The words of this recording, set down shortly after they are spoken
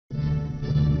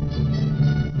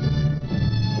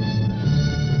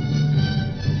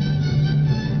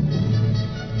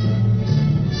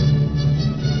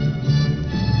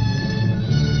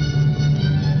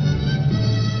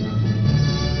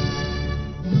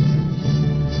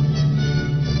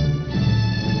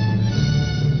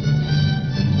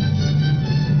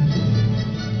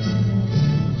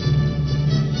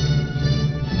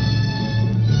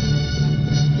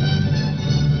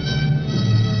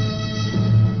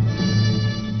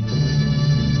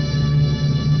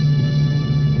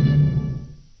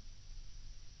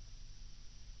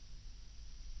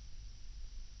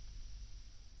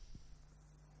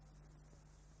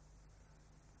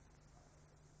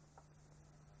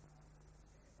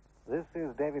This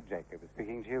is David Jacobs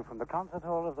speaking to you from the concert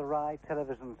hall of the Rai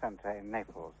Television Centre in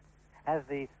Naples. As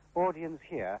the audience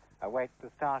here await the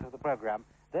start of the program,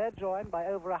 they're joined by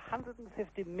over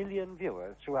 150 million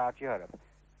viewers throughout Europe.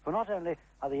 For not only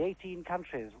are the 18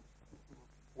 countries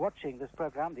watching this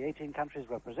program, the 18 countries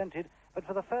represented, but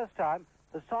for the first time,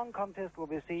 the song contest will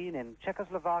be seen in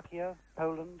Czechoslovakia,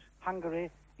 Poland, Hungary,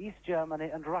 East Germany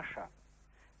and Russia.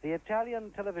 The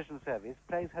Italian television service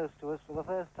plays host to us for the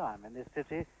first time in this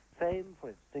city, famed for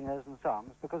its singers and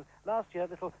songs, because last year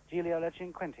little Gigliola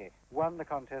Cinquetti won the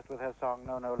contest with her song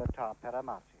Non ho l'età per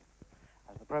amarti.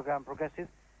 As the program progresses,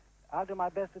 I'll do my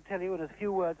best to tell you in as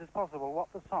few words as possible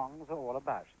what the songs are all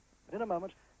about. But in a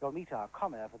moment, you'll meet our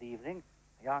commer for the evening,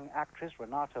 a young actress,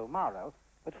 Renato Maro.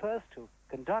 But first, to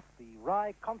conduct the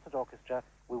Rai Concert Orchestra,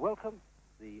 we welcome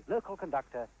the local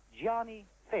conductor, Gianni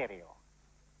Ferio.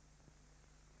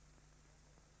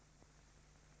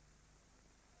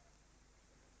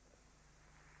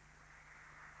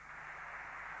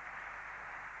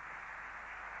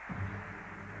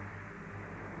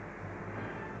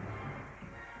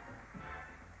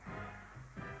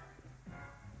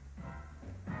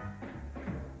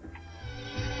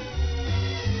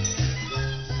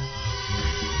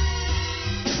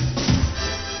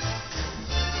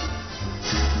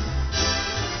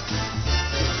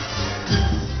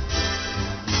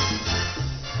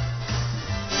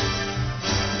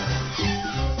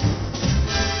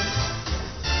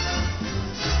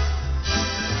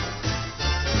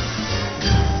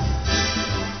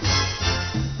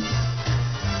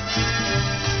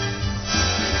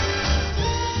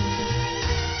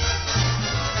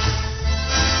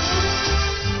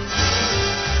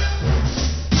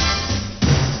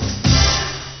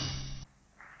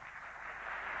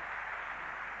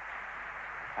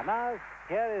 And now,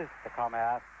 here is the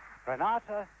commer,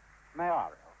 Renata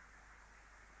Maiaro.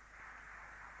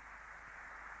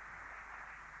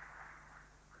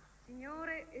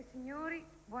 Signore e signori,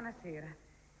 buonasera.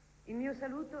 Il mio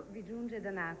saluto vi giunge da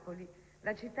Napoli,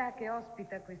 la città che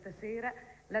ospita questa sera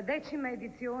la 10ª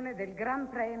edizione del Gran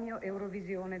Premio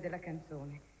Eurovisione della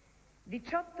canzone.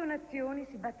 18 nazioni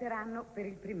si batteranno per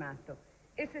il primato.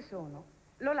 Esse sono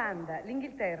l'Olanda,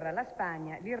 l'Inghilterra, la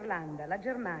Spagna, l'Irlanda, la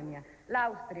Germania,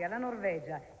 l'Austria, la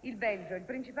Norvegia, il Belgio, il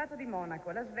Principato di Monaco,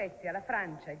 la Svezia, la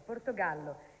Francia, il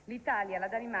Portogallo, l'Italia, la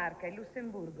Danimarca, il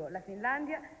Lussemburgo, la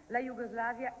Finlandia, la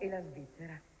Jugoslavia e la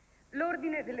Svizzera.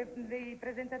 L'ordine di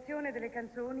presentazione delle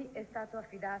canzoni è stato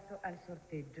affidato al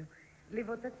sorteggio. Le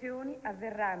votazioni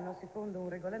avverranno secondo un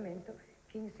regolamento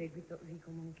che in seguito vi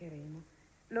comunicheremo.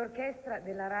 L'orchestra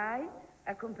della Rai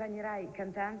accompagnerà i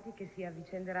cantanti che si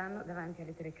avvicenderanno davanti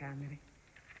alle telecamere.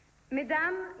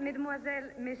 Mesdames,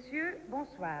 Mesdemoiselles, Messieurs,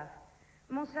 bonsoir.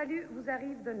 Mon salut vous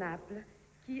arrive de Naples,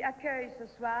 qui accueille ce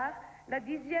soir la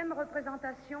 10e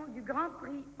représentation du Grand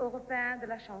Prix européen de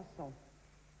la chanson.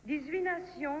 18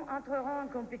 nations entreront en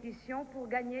compétition pour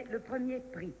gagner le premier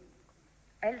prix.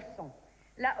 Elles sont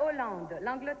la Hollande,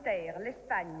 l'Angleterre,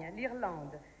 l'Espagne,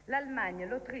 l'Irlande, l'Allemagne,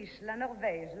 l'Autriche, la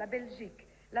Norvège, la Belgique,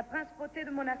 la Principauté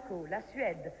de Monaco, la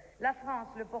Suède, la France,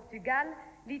 le Portugal,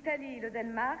 l'Italie, le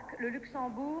Danemark, le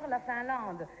Luxembourg, la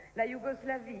Finlande, la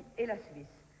Yougoslavie et la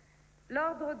Suisse.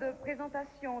 L'ordre de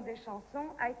présentation des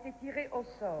chansons a été tiré au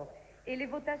sort et les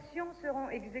votations seront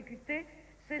exécutées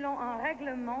selon un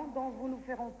règlement dont vous nous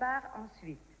ferons part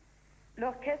ensuite.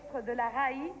 L'orchestre de la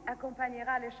RAI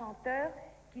accompagnera les chanteurs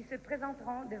qui se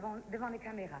présenteront devant les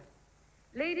caméras.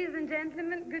 Ladies and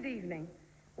gentlemen, good evening.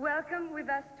 Welcome with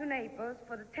us to Naples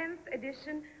for the 10th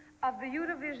edition of the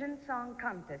Eurovision Song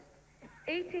Contest.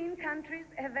 18 countries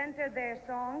have entered their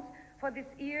songs for this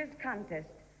year's contest.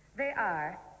 They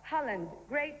are Holland,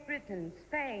 Great Britain,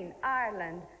 Spain,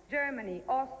 Ireland, Germany,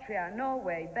 Austria,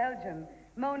 Norway, Belgium,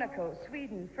 Monaco,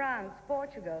 Sweden, France,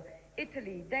 Portugal,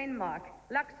 Italy, Denmark,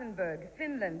 Luxembourg,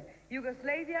 Finland,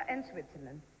 Yugoslavia, and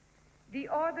Switzerland. The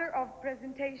order of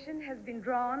presentation has been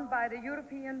drawn by the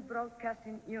European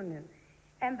Broadcasting Union,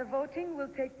 and the voting will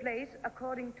take place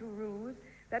according to rules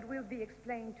that will be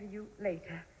explained to you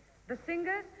later. The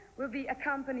singers will be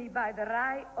accompanied by the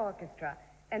Rai Orchestra.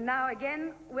 And now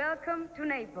again, welcome to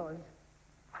Naples.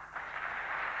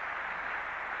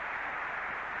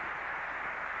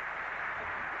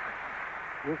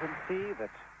 You can see that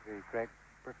the Great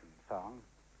Britain song,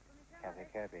 Kathy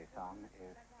Kirby song,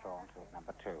 is drawn to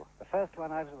number 2. The first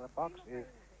one out of the box is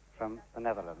from the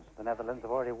Netherlands. The Netherlands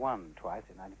have already won twice,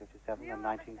 in 1957 and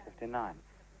 1959.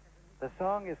 The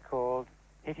song is called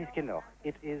Het is genoeg,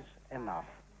 It Is Enough.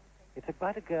 It's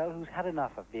about a girl who's had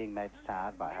enough of being made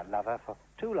sad by her lover for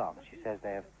too long. She says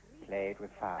they have played with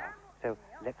fire. So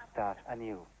let's start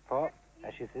anew. For,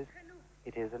 as she says,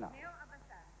 it is enough.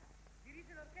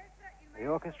 Dirige l'orchestra The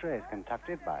orchestra is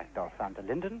conducted by Dolphanta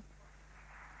Linden,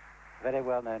 a very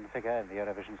well-known figure in the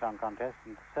Eurovision Song Contest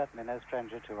and certainly no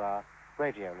stranger to our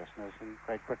radio listeners in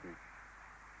Great Britain.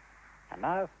 And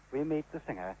now we meet the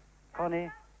singer,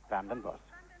 Connie van den Bos.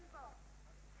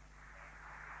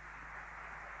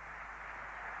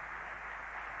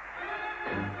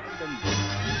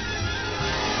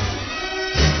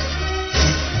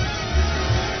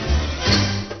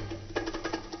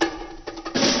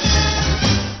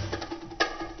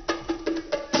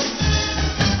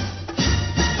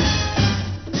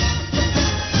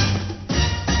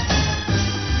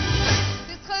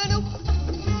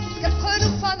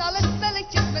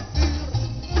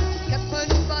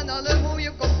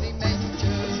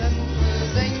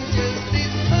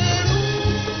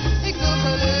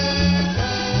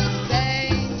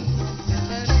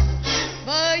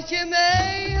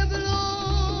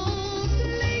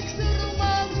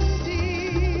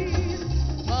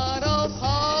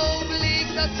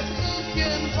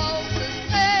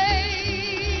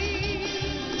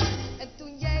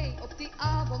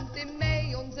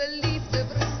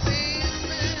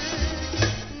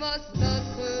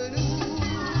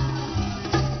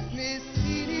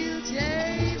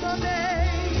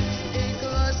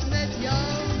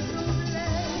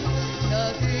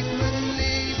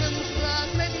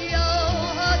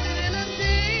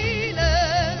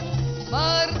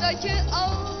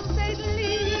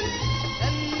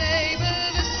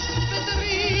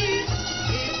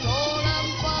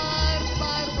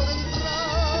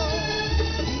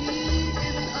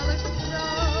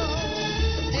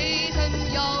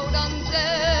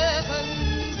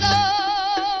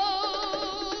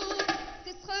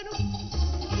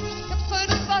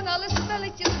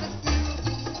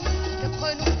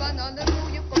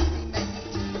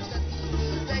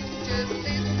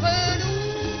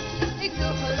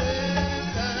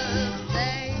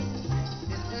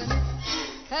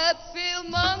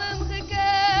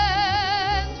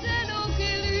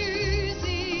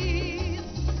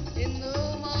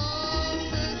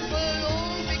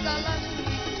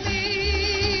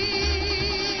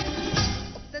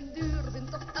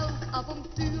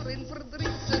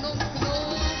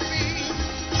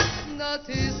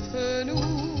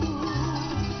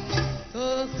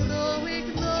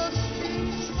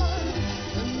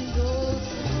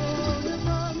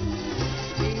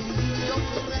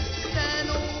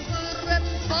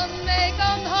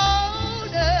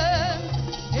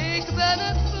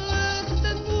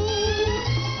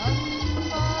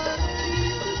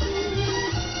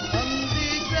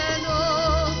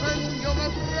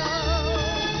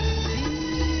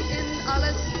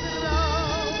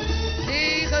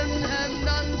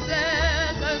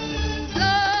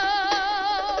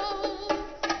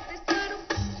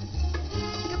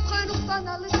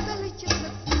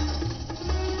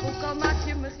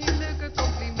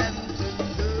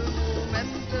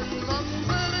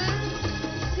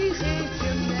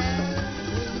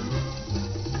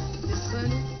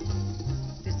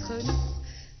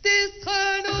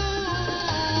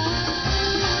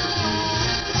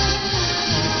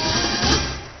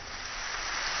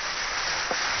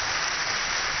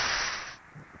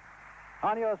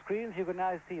 On your screens, you can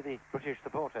now see the British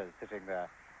supporters sitting there.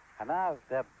 And now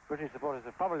the British supporters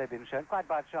have probably been shown, quite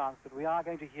by chance, but we are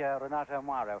going to hear Renato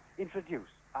Moiro introduce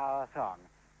our song.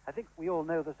 I think we all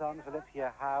know the song, so let's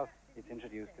hear how it's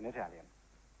introduced in Italian.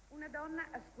 Una donna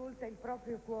ascolta il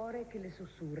proprio cuore che le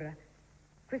sussurra.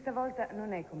 Questa volta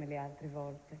non è come le altre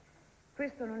volte.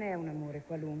 Questo non è un amore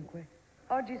qualunque.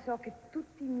 Oggi so che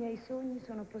tutti i miei sogni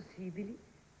sono possibili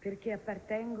perché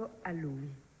appartengo a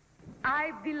lui.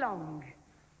 I belong.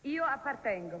 Io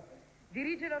appartengo.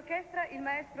 Dirige l'orchestra il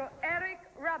maestro Eric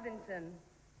Robinson.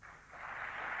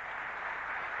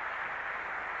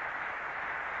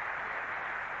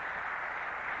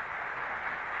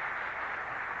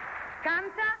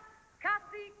 Canta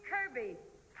Cassie Kirby.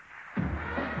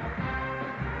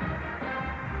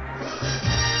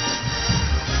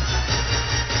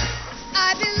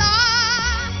 I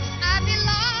belong, I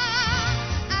belong,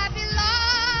 I belong.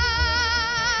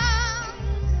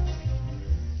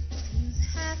 Since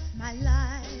half my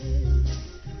life,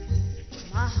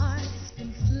 my heart's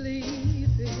been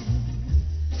sleeping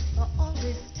for all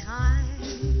this time.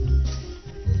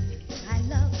 My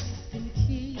love's been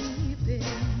keeping,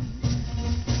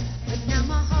 but now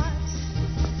my heart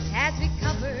has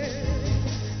recovered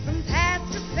from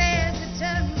past affairs that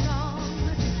turned wrong.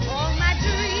 All my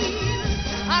dreams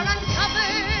are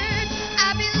uncovered.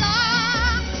 I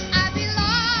belong, I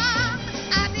belong,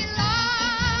 I belong.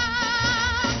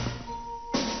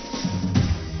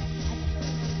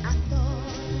 I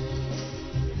thought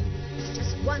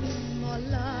just one more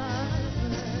love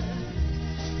lover.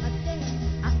 But then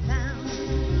I found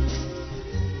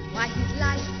why he's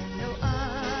like no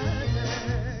other.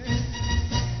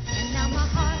 And now my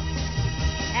heart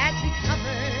has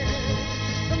recovered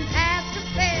from past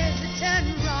affairs that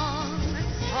turned wrong.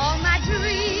 All my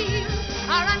dreams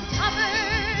are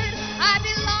uncovered. I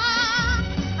belong,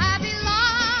 I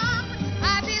belong,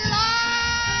 I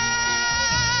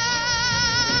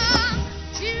belong.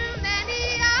 Too many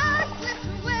hours slipped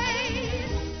away.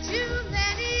 Too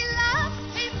many loves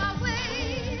came my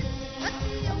way. But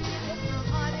the only one my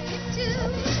heart ached to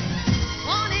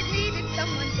wanted, needed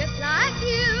someone just like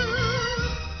you.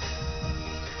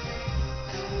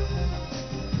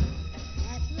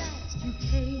 At last you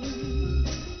came,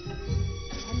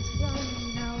 and from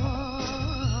now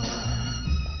on,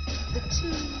 the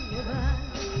two of us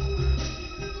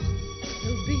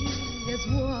will be as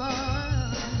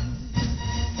one.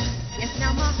 Yes,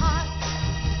 now my heart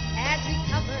has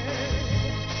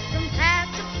recovered from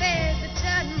past affairs that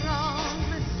turned wrong.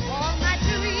 All my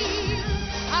dreams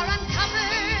are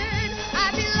uncovered.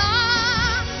 I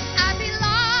belong, I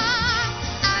belong,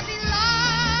 I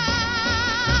belong.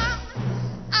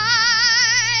 I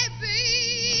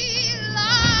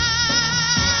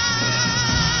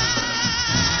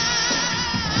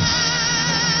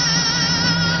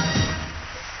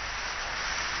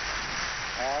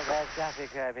Well, there's Cassie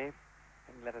Kirby.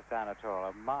 Didn't let us down at all.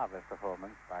 A marvellous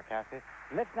performance by Cassie.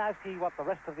 Let's now see what the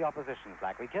rest of the opposition's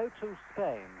like. We go to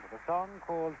Spain with a song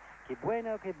called Que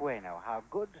Bueno, How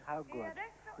Good, How Good.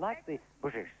 Like the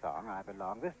British song, I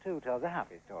Belong, this too tells a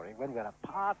happy story. When we're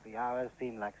apart, the hours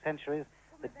seem like centuries,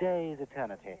 the days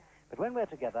eternity. But when we're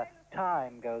together,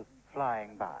 time goes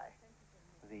flying by.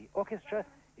 The orchestra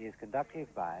is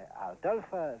conducted by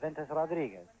Adolfo Ventas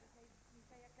Rodriguez.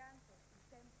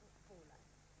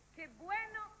 Che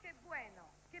bueno,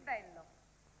 che bello.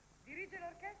 Dirige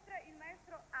l'orchestra il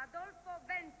maestro Adolfo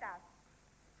Ventas.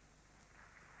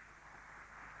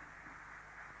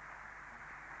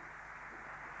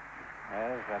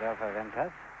 Yes,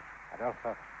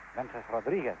 Adolfo Ventas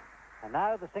Rodriguez. And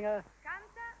now the singer,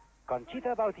 Canta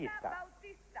Conchita Bautista.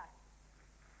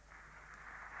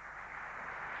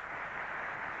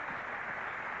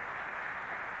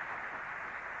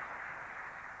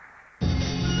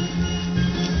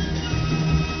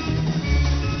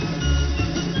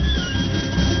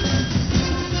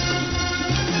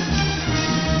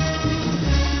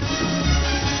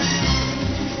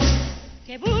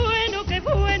 Qué bueno, qué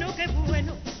bueno, qué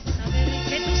bueno saber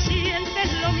que tú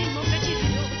sientes lo mismo que yo.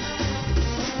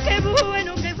 Qué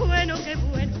bueno, qué bueno, qué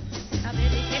bueno saber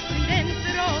que estoy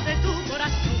dentro de tu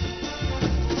corazón.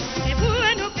 Qué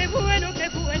bueno, qué bueno, qué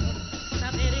bueno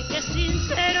saber que es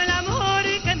sincero el amor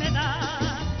que me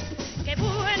da. Qué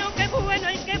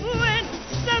bueno y qué bueno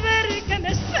saber que me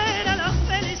espera la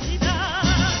felicidad.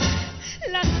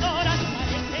 Las horas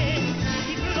parecen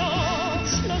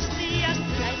siglos, los días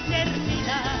la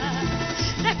eternidad.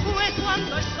 Después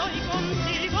cuando estoy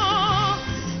contigo,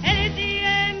 el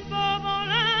tiempo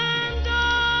volando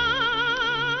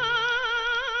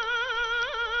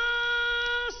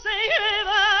se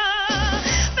lleva.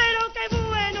 Pero qué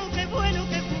bueno, qué bueno,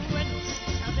 qué bueno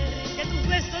saber que tus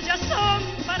besos ya son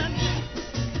para mí.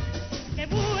 Qué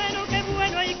bueno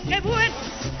y qué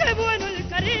bueno el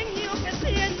cariño que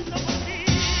siento por ti.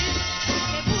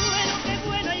 Qué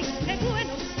bueno y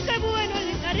qué bueno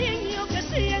el cariño que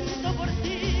siento por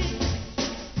ti.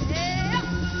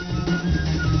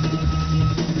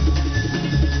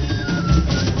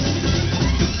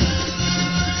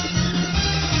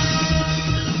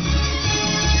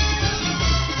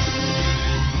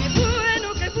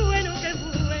 Qué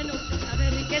bueno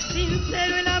saber que es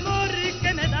sincero el amor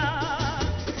que me da.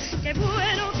 Qué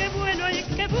bueno y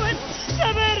qué bueno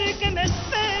saber que me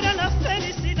espera la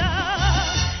felicidad.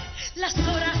 Las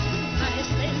horas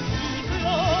parecen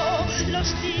siglos,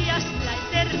 los días la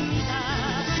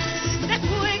eternidad.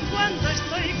 Después cuando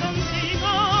estoy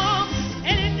contigo,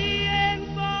 el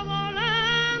tiempo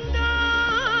volando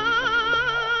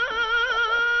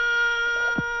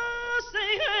se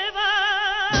lleva.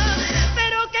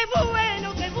 Pero qué bueno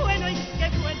y qué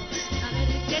bueno saber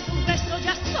que tus besos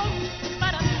ya son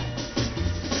para mí.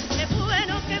 Qué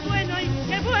bueno y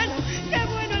qué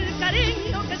bueno el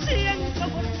cariño que siento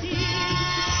por ti.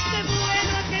 Qué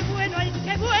bueno y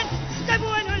qué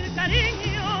bueno el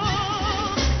cariño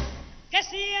que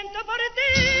siento por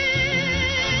ti.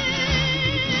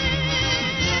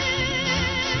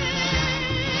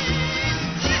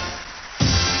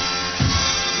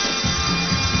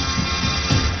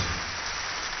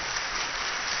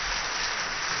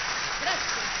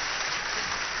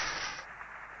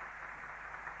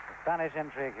 Spanish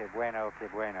entry, Que Bueno, Que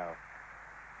Bueno.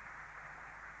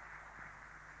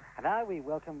 And now we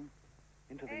welcome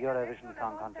into the Eurovision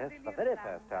Song Contest for the very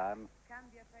first time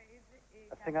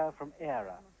a singer from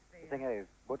Era. The singer is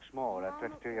Butch Moore, a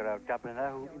 22-year-old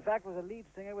Dubliner who, in fact, was a lead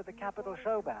singer with the Capitol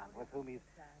Show Band, with whom he's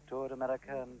toured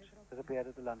America and has appeared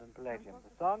at the London Palladium.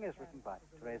 The song is written by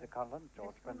Teresa Conlon,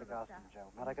 George Prendergast, and Joe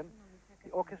Madigan.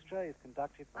 The orchestra is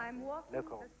conducted by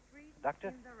local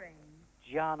conductor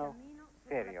Giano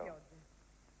Ferrio.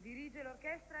 Dirige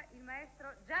l'orchestra il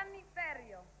maestro Gianni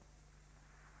Ferrio.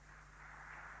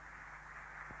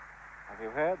 As you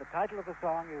heard, the title of the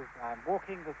song is I'm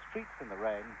Walking the Streets in the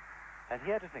Rain, and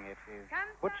here to sing it is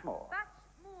Butch Moore. Butch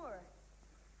Moore.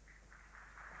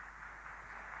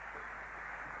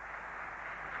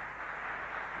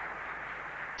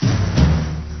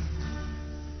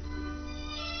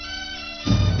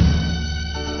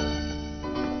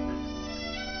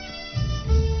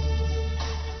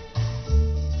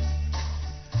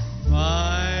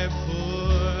 My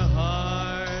poor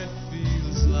heart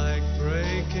feels like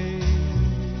breaking,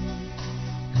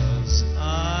 'cause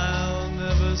I'll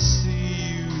never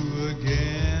see you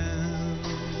again.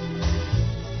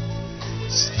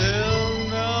 Still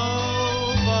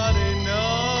nobody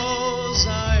knows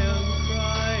I am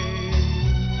crying,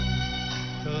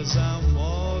 'cause I'm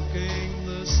walking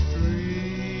the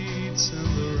streets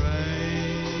in the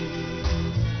rain.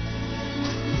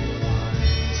 My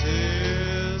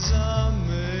tears are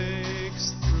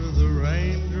mixed through the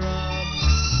raindrops,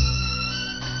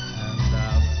 and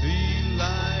I feel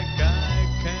like I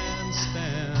can't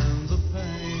stand the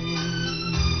pain.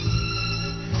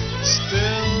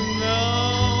 Still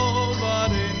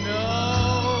nobody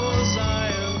knows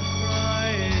I am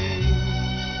crying,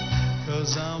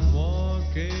 'cause I'm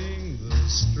walking the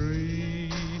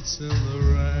streets in the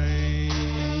rain.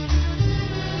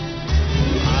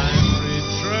 I'm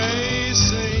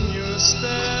retracing your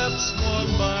steps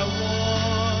one by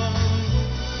one.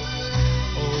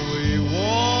 Oh, we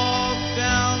walked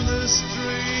down the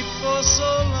street for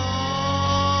so long.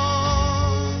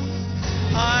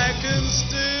 I can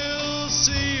still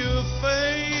see your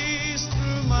face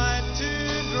through my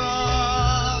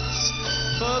teardrops,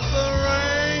 but the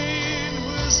rain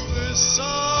whispers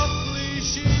softly,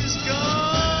 she's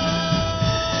gone.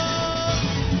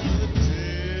 The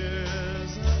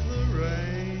tears and the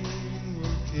rain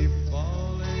will keep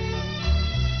falling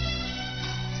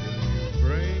till you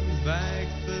bring back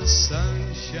the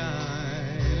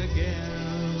sunshine again.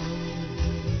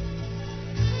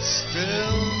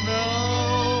 Still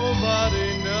nobody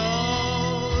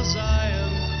knows I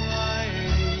am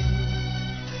crying,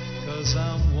 'cause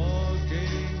I'm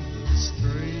walking the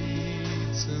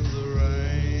streets in the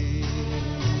rain.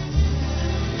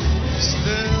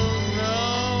 Still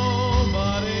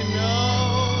nobody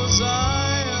knows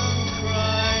I am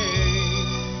crying,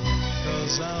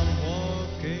 'cause I'm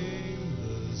walking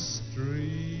the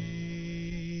streets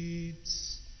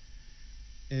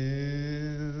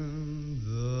in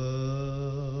the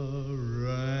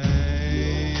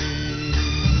rain.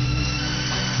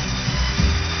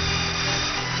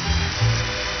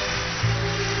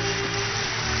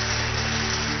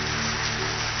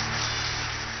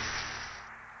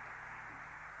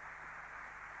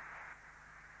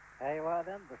 There you are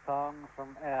then, the song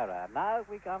from Era. Now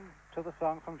we come to the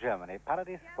song from Germany,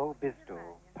 Paradies, wo bist du?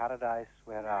 Paradise,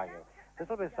 where are you? This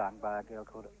will be sung by a girl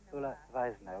called Ulla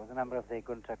Weisner, who's a member of the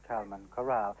Gunther Kalman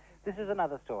Chorale. This is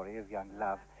another story of young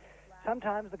love.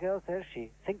 Sometimes the girl says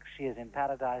she thinks she is in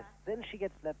paradise, then she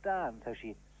gets let down, so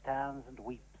she stands and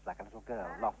weeps like a little girl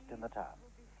lost in the town.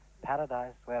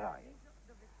 Paradise, where are you?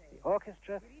 The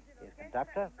orchestra is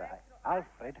conducted by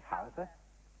Alfred Hauser.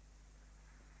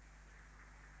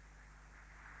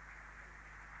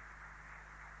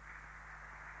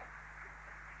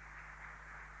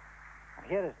 And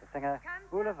here is the singer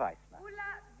Ulla Weisner.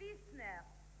 Ulla Weisner.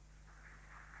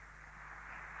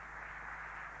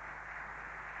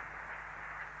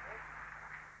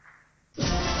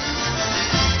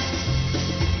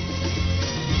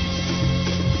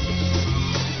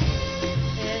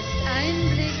 Erst ein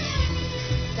Blick,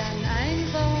 dann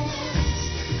ein Wort,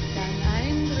 dann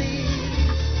ein Brief,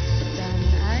 dann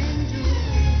ein Du,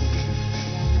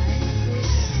 dann ein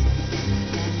Kuss,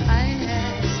 dann ein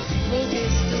Herz. Wo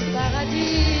bist du,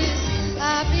 Paradies?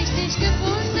 Hab ich dich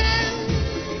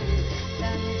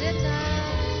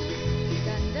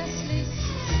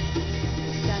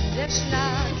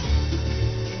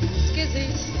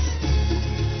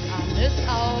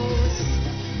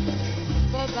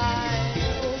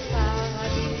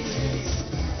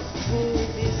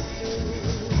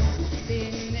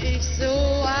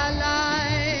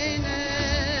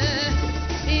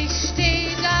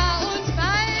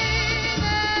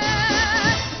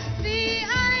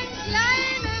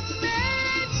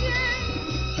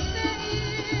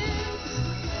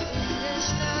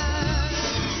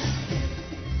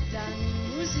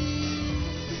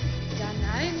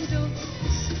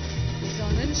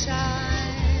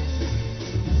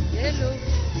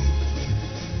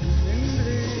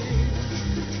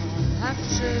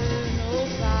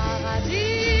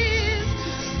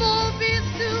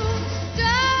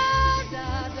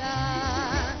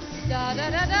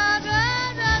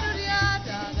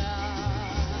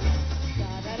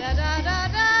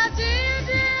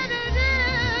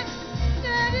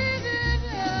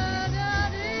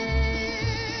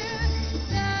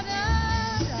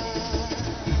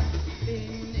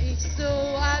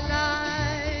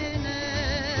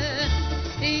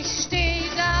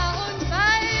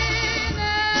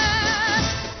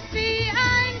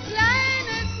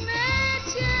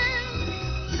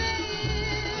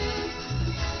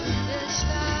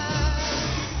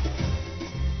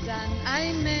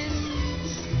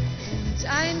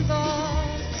ein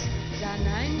Wort, dann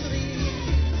ein Brief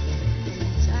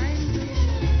und ein Blick,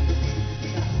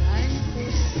 dann ein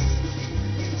Kuss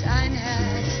und ein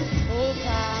Herz. Oh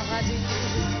Paradies,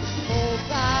 oh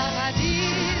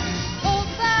Paradies, oh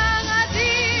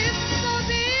Paradies, so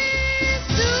bist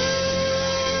du.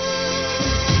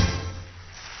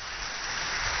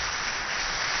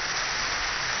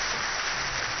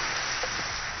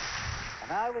 And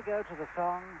now we go to the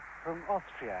song from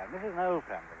Austria. And this is an old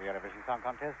friend of the Eurovision Song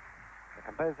Contest, the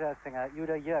composer, singer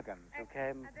Udo Jürgens, who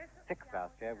came sixth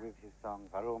last year with his song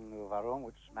Warum nur Warum,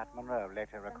 which Matt Monro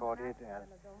later recorded as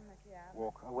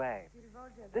Walk Away.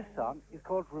 This song is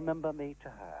called Remember Me to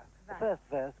Her. The first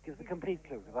verse gives a complete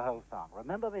clue to the whole song.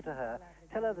 Remember me to her,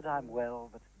 tell her that I'm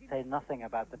well, but say nothing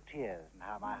about the tears and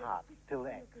how my heart still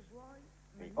aches.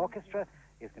 The orchestra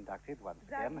is conducted once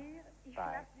again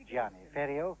by Gianni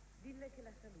Ferrio. Dille che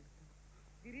la saluto.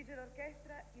 Dirige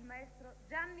l'orchestra il maestro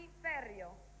Gianni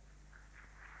Ferrio.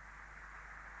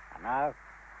 And now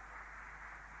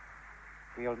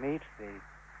we'll meet the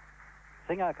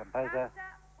singer-composer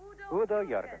Canta Udo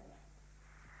Jürgens.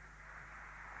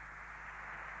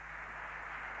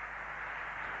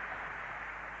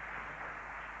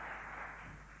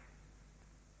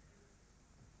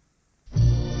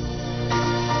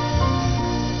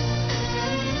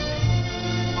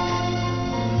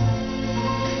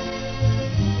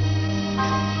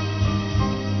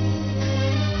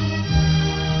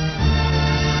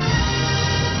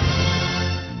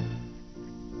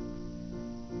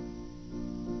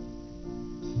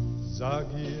 Sag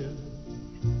ihr,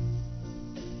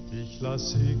 ich lass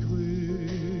sie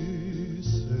grüßen.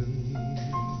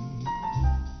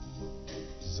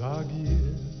 Sag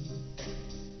ihr,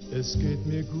 es geht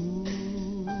mir gut.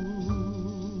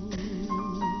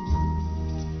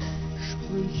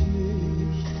 Sprich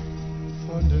nicht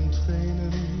von den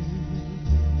Tränen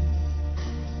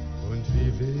und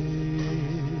wie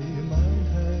weh mein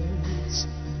Herz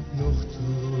noch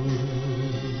tut.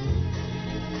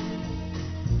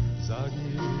 Sag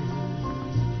ihr,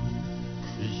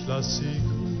 ich lass sie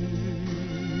grüßen.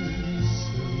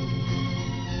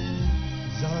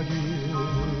 Sag ihr,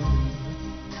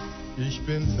 ich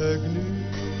bin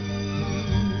vergnügt.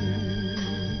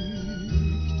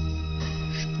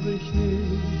 Sprich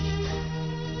nicht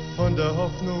von der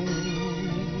Hoffnung,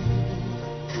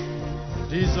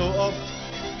 die so oft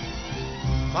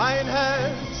mein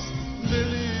Herz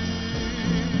beliebt.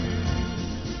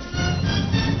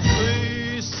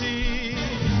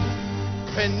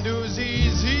 Wenn du sie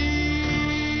siehst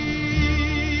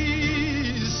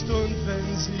und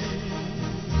wenn sie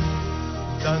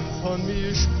dann von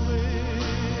mir spricht,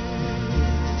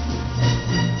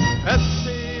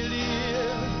 erzähl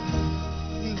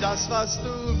ihr das, was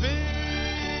du willst,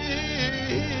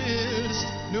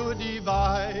 nur die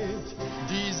Wahrheit,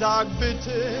 die sagt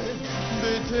bitte,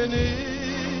 bitte nicht.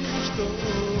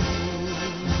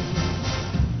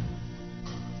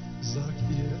 Sag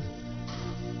ihr,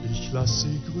 ich lass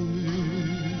sie grüßen.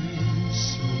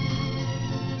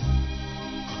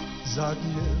 Sag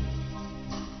ihr,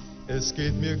 es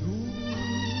geht mir gut.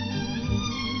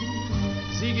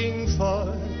 Sie ging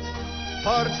fort,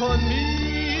 fort von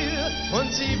mir,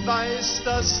 und sie weiß,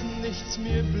 dass nichts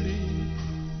mir blieb.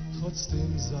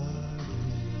 Trotzdem sag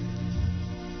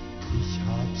ich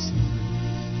hab sie lieb.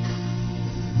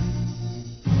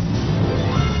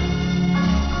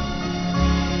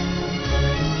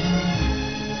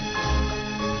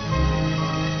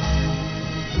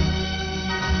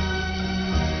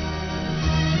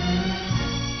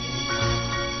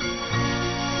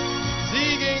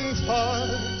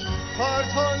 Fort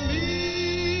von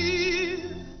mir,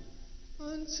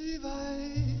 und sie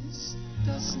weiß,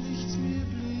 dass nichts mir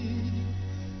blieb.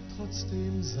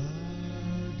 Trotzdem sag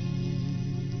ihr,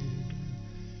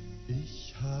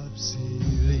 ich hab sie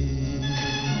lieb.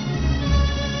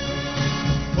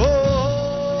 Oh,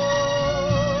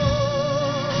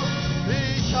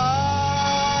 ich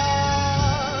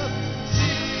hab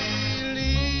sie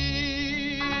lieb.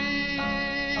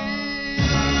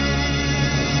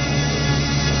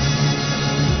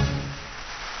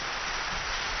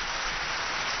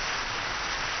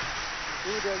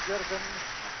 Udo Jürgens,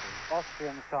 the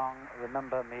Austrian song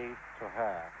Remember Me to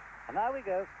Her. And now we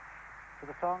go to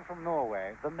the song from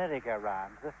Norway, The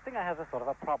Merry-Go-Round. The singer has a sort of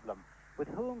a problem. With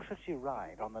whom should she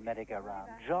ride on the merry-go-round?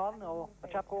 John or a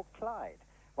chap called Clyde?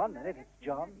 One minute it's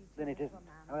John, then it isn't.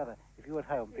 However, if you at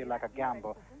home feel like a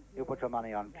gamble, you put your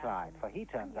money on Clyde, for he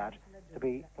turns out to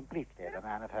be completely the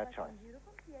man of her choice.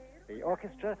 The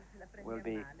orchestra will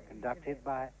be conducted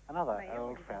by another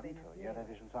old friend of the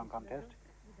Eurovision Song Contest,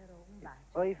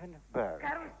 Oyvind Berg.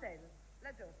 Carousel,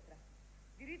 la giostra.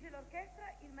 Dirige l'orchestra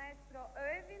il maestro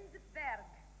Øyvind Berg.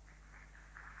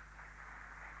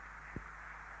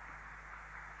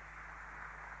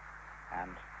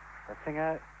 And the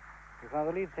singer is one of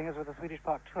the lead singers with the Swedish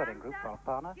Park touring group,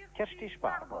 Valpana, Kersti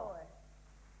Sparbo.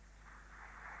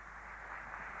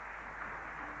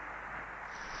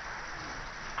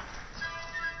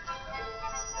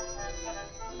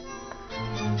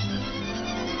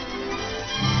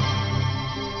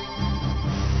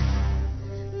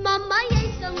 Mamma,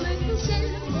 jeg skal møte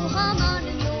selv på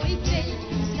Havane nå i kveld.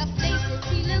 Skal reise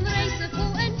til en reise på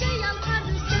en gøyal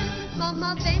karusell. Mamma,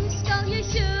 hvem skal jeg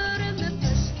kjøre med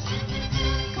først?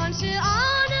 Kanskje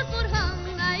Arne, for han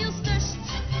er jo størst.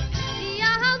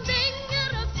 Ja, han denger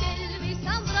opp selv hvis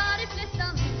han drar i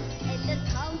flestene, eller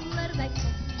kaller meg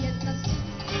kokkjenta si.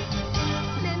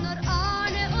 Men når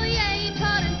Arne og jeg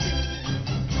tar en tur,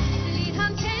 blir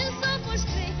han kjent så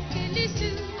forskrekkelig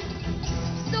sur.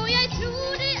 Så jeg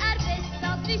tror det er best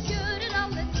at vi kjører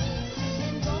alle tre i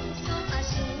en vogn som er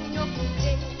stor nok og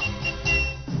bred.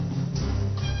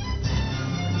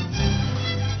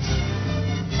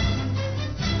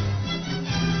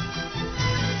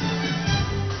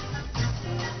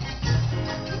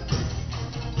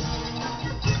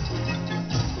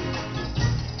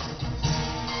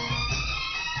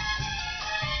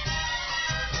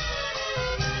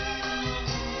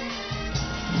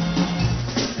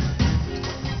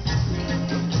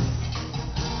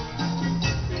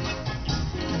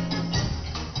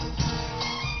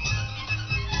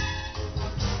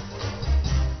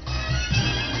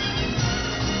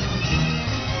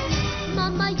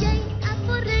 Mamma, jeg er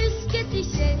forelsket i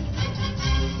Kjell.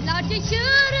 Snart jeg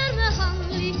kjører med han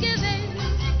likevel.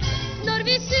 Når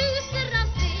vi suser av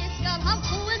sted, skal han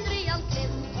få en real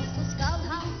klem, og så skal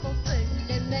han få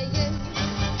følge med hjem.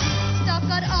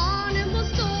 Stakkar Arne må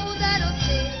stå der og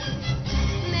se,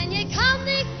 men jeg kan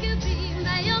ikke bry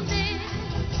meg om det.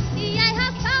 Jeg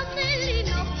har sannelig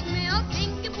nok med å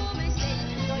tenke på meg selv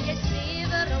når jeg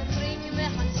svever omkring med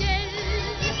han Kjell.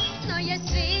 Når jeg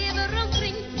svever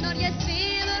omkring, når jeg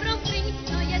svever omkring,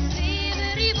 når jeg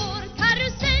svever i vår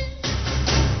karusell.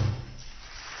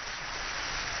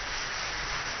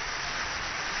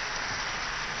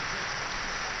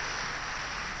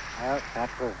 Well, that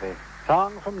was the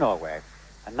song from Norway.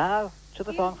 And now to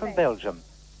the song from Belgium,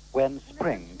 When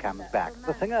Spring Comes Back.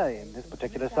 The singer in this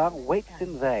particular song waits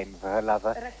in vain for her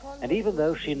lover, and even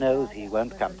though she knows he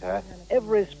won't come to her,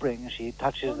 every spring she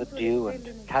touches the dew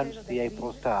and counts the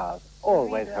April stars,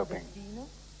 always hoping.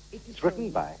 It's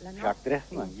written by Jacques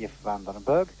Dressen and Jif van den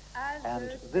Berg, and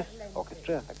this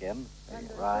orchestra, again,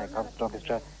 the Rai Concert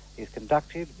Orchestra, is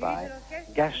conducted by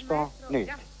Gaston Nuit.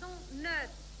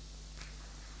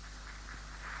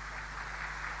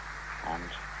 And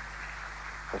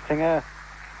the singer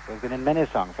who has been in many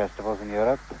song festivals in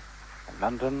Europe, in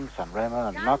London, San Remo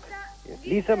and Knock, is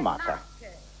Lisa Marta.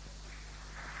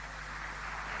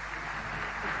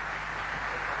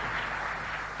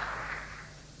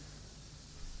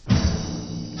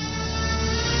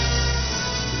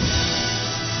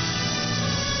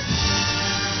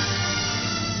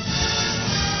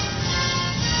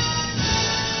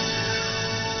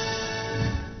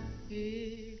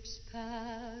 Ik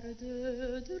spaar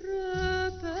de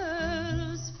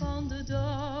druppels van de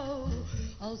dauw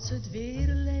als het weer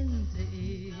lente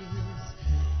is.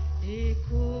 Ik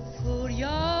koop voor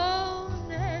jou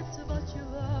net wat je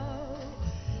wou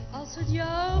als het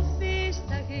jouw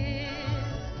feestdag is.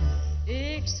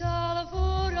 Ik zal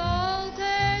voor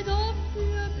altijd op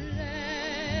je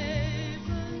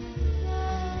blijven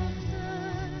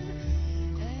wachten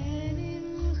en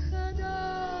in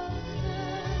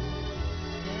gedachten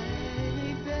ben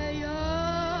ik bij jou.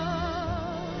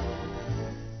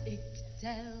 Ik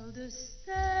tel de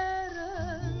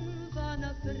sterren van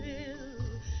april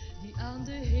die aan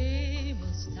de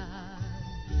hemel staan.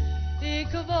 Ik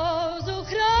wou zo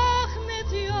graag met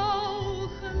jou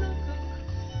gelukkig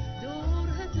door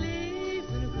het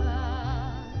leven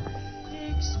gaan.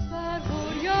 Ik spaar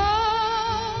voor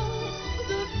jou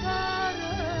de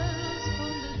parels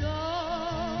van de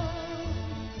dauw.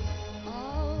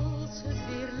 Als het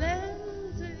weer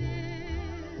lente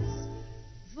is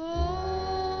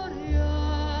voor jou.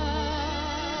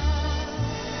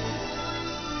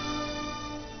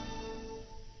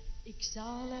 Ik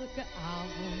zal elke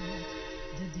avond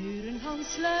de deuren gaan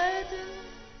sluiten.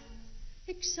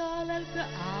 Ik zal elke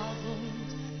avond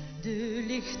de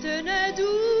lichten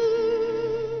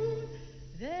uitdoen.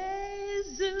 Wij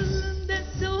zullen des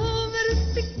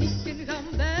zomers picknicken gaan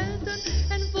buiten.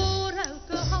 En voor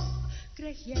elke hap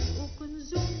krijg jij ook een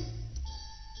zoen.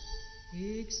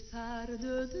 Ik spaar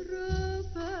de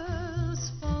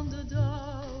druppels van de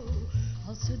dauw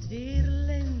als als het weer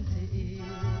lente is.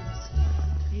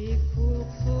 Ik koop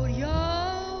voor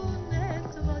jou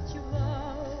net wat je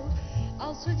wou,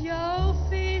 als het jouw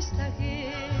feestdag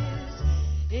is.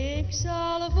 Ik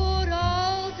zal voor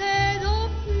altijd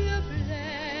op je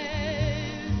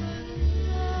blijven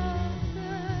wachten.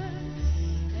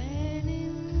 En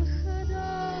in gedachten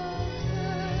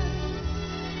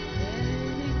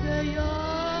ben ik bij jou.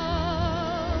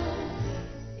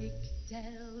 Ik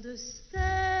tel de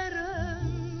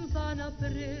sterren van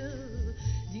april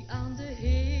die aan de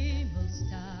hemel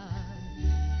staan.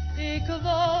 Ik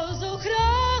wou zo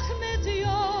graag met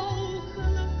jou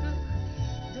gelukkig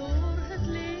door het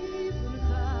leven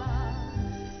gaan.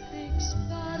 Ik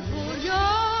spaar voor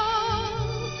jou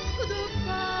de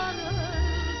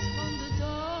parels van de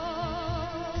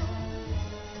dag.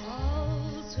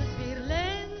 Als het weer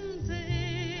lente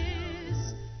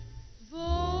is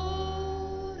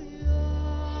voor jou.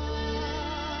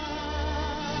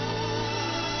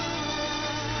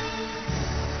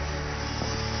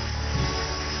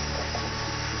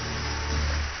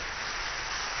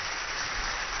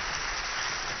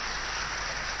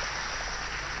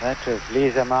 That was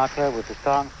Lisa Marker with the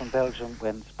song from Belgium,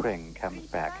 When Spring Comes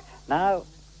Back. Now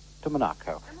to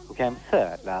Monaco, who came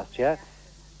third last year.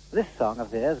 This song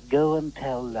of theirs, Go and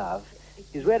Tell Love,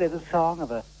 is really the song of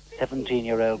a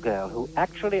 17-year-old girl who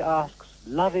actually asks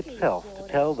love itself to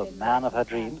tell the man of her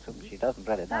dreams, whom she doesn't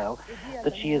really know,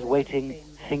 that she is waiting,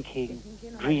 thinking,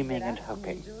 dreaming and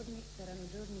hoping.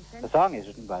 The song is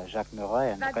written by Jacques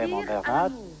Murray and Raymond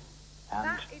Bernard,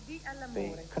 and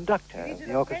the conductor of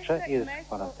the orchestra is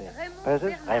one of the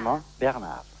composers, Raymond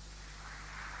Bernard.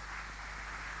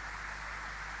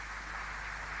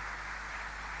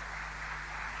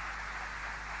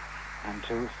 And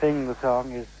to sing the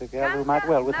song is a girl who might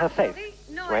well, with her face,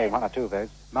 sway one or two of those,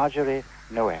 Marjorie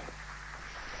Noël.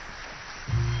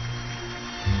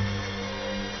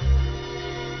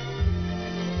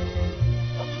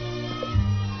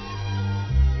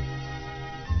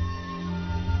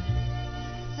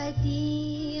 Va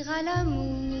dire à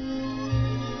l'amour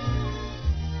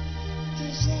que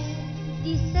j'ai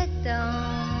 17 ans.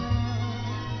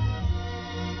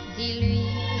 Dis-lui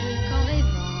qu'en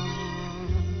rêvant,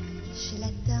 je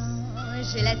l'attends,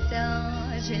 je l'attends,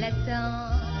 je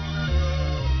l'attends.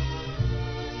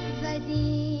 Va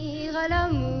dire à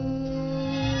l'amour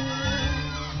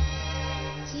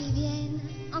qu'il vienne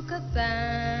en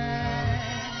copain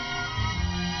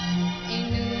et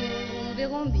nous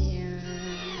verrons bien.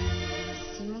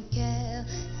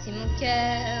 Si mon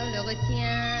cœur le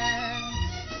retient,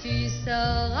 tu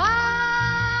sauras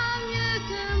mieux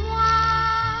que moi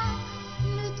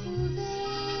le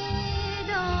trouver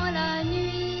dans la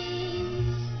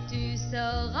nuit. Tu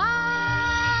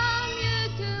sauras mieux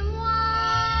que moi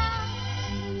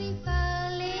lui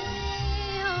parler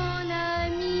en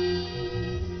ami.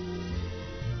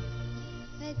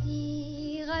 Va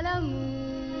dire à l'amour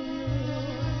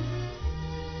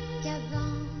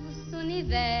qu'avant son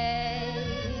éveil,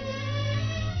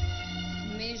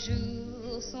 mes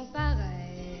jours sont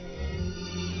pareils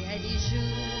à des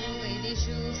jours et des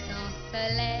jours sans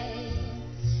soleil.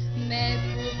 Mais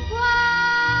pourquoi,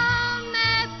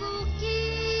 mais pour qui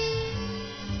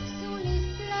sont les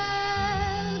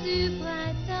fleurs du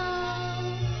printemps?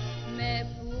 Mais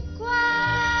pourquoi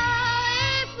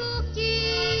et pour qui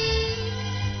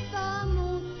bat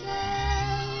mon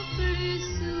cœur plus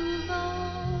souvent?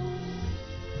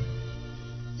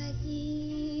 Va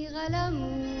dire à l'amour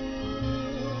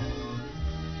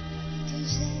que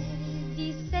j'ai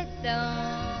 17 ans.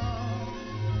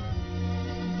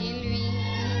 Dis-lui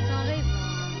qu'en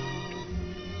rêvant,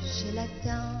 je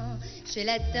l'attends, je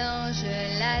l'attends, je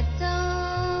l'attends.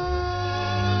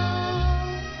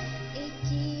 Et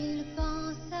qu'il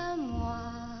pense à moi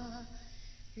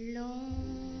longtemps.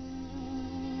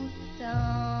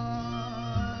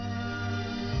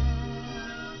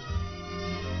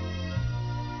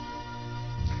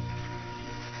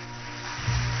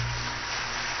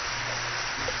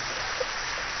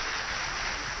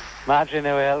 Marjorie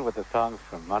Noël with the song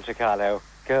from Monte Carlo,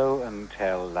 Go and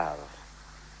Tell Love.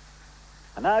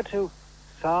 And now to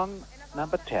song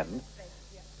number 10,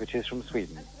 which is from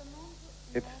Sweden.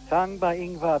 It's sung by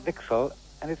Ingvar Wixel,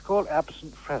 and it's called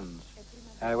Absent Friends.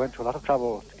 I went to a lot of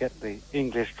trouble to get the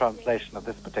English translation of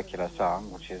this particular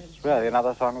song, which is really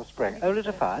another song of spring, only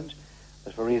to find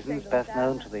that for reasons best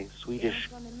known to the Swedish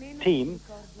team,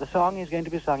 the song is going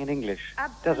to be sung in English.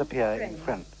 It does appear in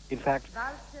French. In fact,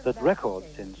 that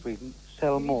records in Sweden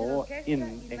sell more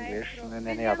in English than in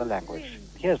any other language.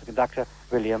 Here's the conductor,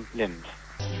 William Lind.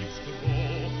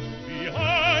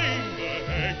 Behind the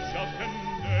hedge of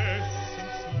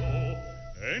condescent snow,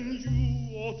 and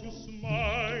you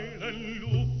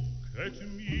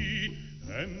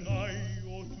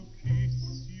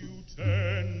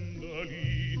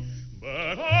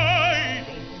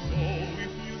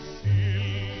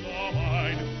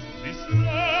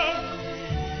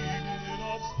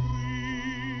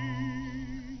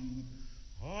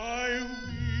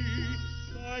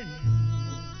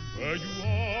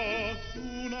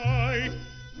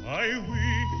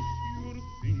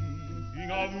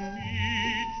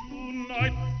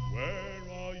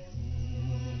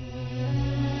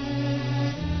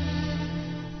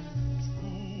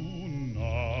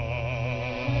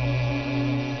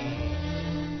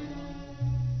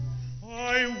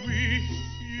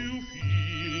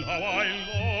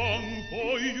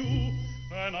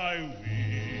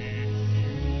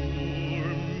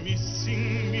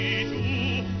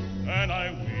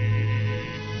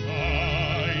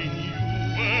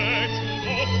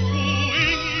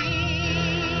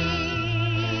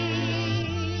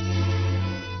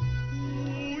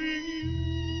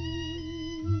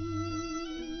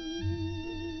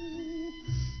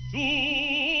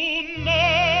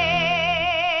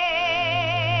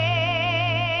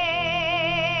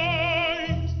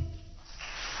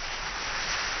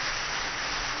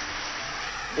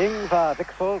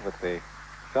wonderful with the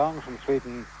song from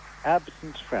Sweden,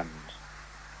 Absent Friend.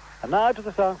 And now to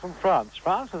the song from France.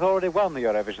 France has already won the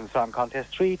Eurovision Song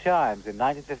Contest 3 times in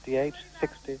 1958,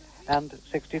 60 and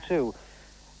 62.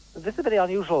 This is a very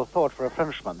unusual thought for a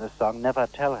Frenchman, this song, Never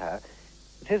Tell Her.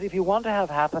 It says if you want to have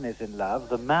happiness in love,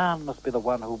 the man must be the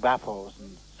one who baffles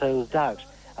and sows doubt.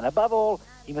 And above all,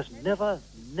 he must never,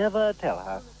 never tell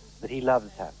her that he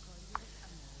loves her.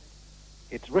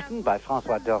 It's written by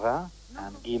François Dorin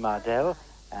and Guy Mardel,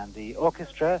 and the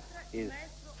orchestra is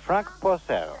Frank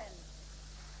Porcel.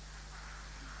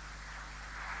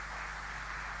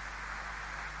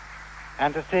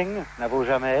 And to sing N'avoue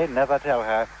jamais, Never Tell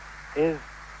Her, is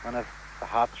one of the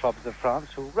heartthrobs of France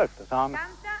who wrote the song,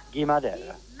 Guy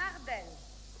Mardel.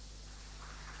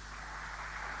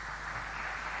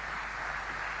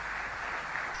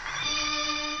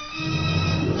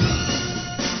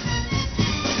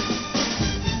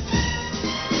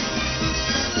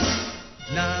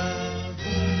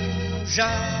 N'avoue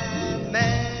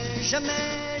jamais,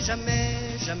 jamais,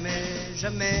 jamais, jamais,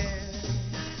 jamais.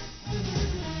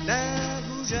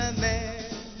 N'avoue jamais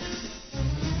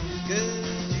que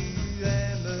tu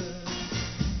aimes.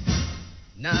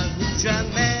 N'avoue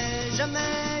jamais,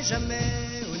 jamais,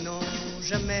 jamais, oh non,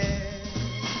 jamais.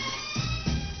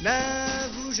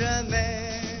 N'avoue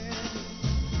jamais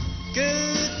que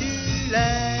tu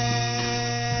l'aimes.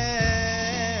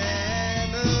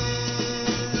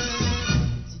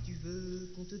 Si tu veux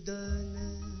qu'on te donne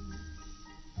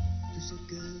tout ce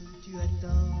que tu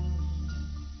attends,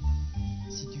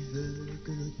 si tu veux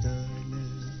que l'automne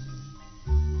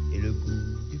ait le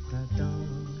goût du printemps,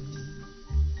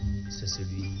 c'est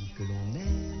celui que l'on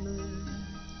aime,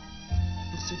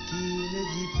 pour ce qui ne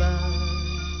dit pas,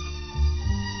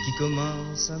 qui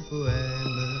commence un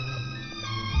poème,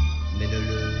 mais ne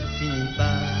le finit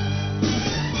pas.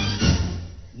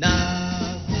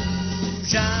 N'avoue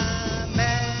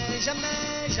jamais,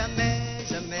 jamais, jamais,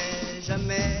 jamais,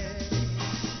 jamais.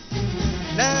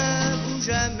 N'avoue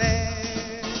jamais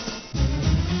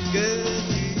que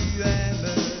tu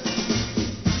aimes.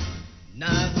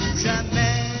 N'avoue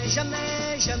jamais,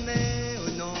 jamais, jamais, oh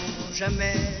non,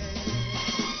 jamais.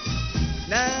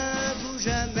 N'avoue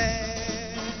jamais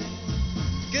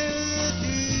que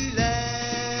tu l'aimes.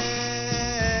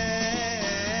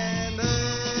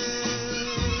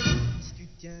 Si tu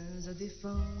tiens à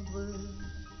défendre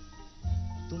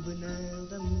ton bonheur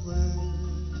d'amoureux,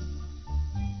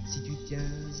 si tu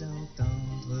tiens à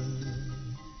entendre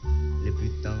les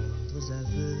plus tendres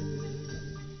aveux,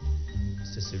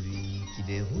 c'est celui qui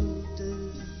déroute.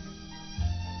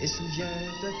 Et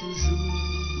souviens-toi toujours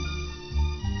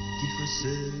qu'il faut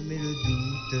semer le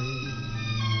doute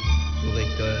pour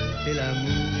récolter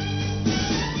l'amour.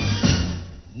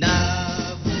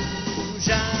 N'avoue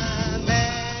jamais,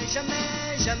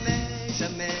 jamais, jamais,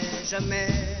 jamais, jamais.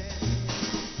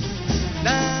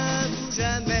 N'avoue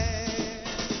jamais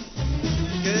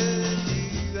que tu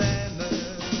aimes.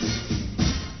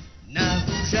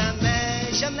 N'avoue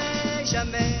jamais, jamais,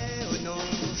 jamais, oh non,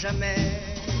 jamais.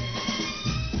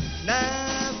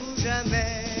 N'avoue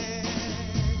jamais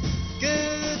que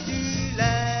tu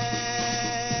l'aimes.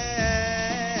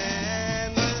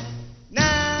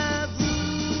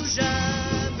 N'avoue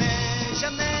jamais,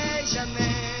 jamais,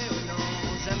 jamais, oh non,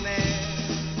 jamais.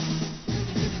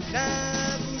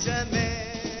 N'avoue jamais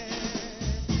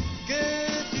que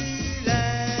tu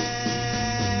l'aimes.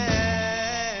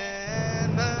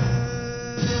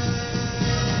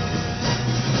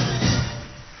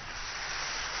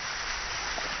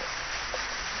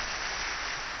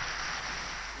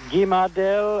 Guy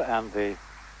Mardel and the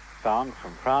song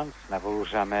from France, N'avoue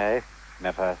jamais,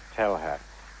 Never Tell Her.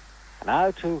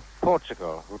 Now to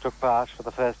Portugal, who took part for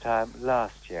the first time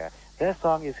last year. Their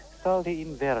song is Sol de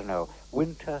Inverno,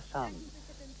 Winter Sun.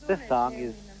 This song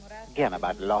is again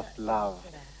about lost love.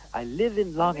 I live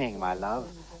in longing, my love.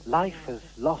 Life has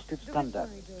lost its splendor.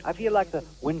 I feel like the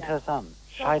winter sun,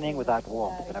 shining without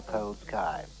warmth in a cold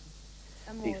sky.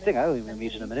 The singer, whom we'll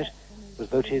meet in a minute, was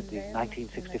voted the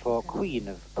 1964 Queen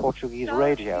of Portuguese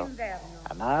radio.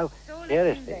 And now, here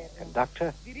is the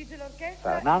conductor,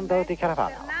 Fernando di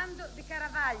Caravaggio.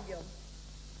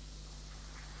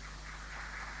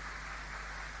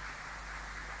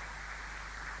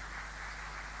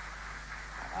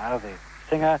 And now the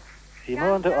singer,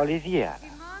 Simone de Oliveira.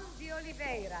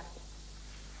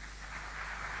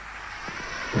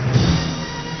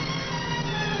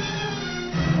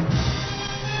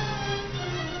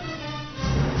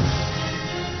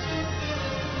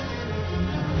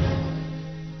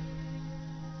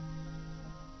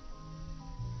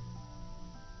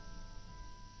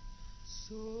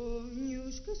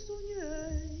 Sonhos que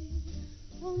sonhei,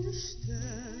 onde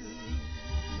estão?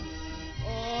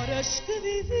 horas que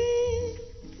vivi,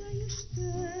 ideias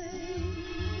tem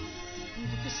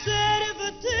de que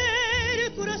serve ter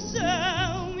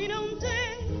coração e não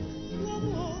ter o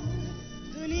amor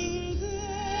de ninguém.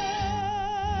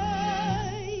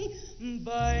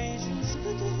 Beijos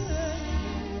que te dei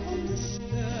onde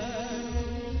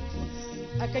esquei,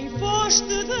 a quem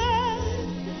foste dar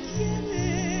o que é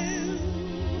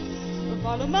meu,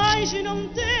 vale mais não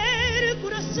ter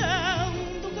coração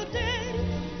do que ter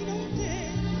e não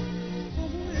ter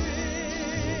como eu.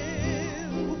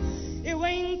 Eu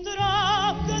em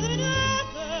troca de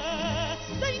nada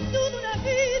tenho tudo na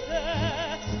vida,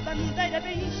 bandeira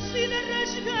vencida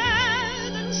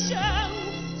rasgada no chão,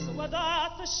 sou a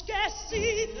data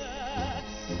esquecida,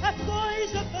 a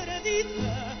coisa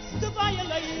perdida que vai a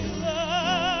leilão.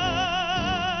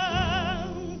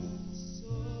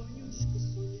 Sonhos que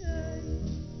sonhei,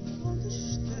 onde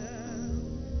estão?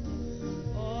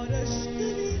 Horas que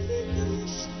vivi,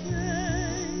 ideias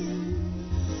têm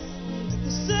de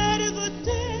que serve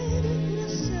ter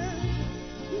coração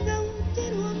e não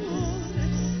ter o amor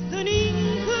de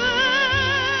ninguém.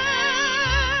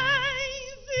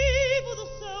 Vivo de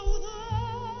saudades,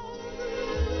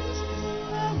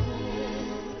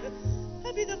 amor,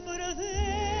 a vida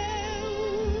perdeu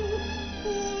o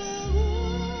amor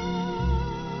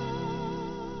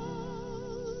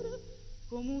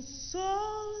como o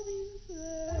sol de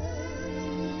inverno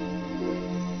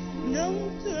não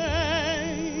tem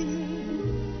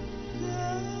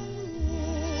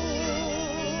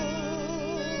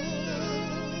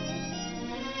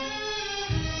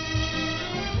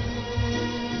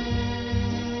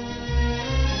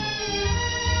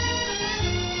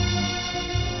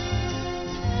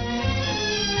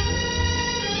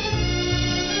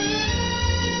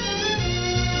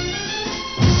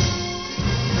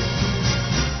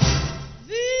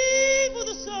vivo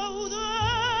de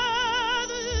saudades,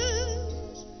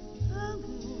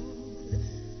 amor,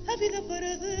 a vida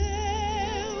perdeu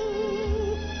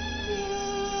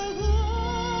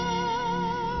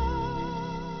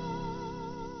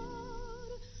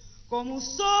como o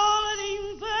sol de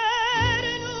inverno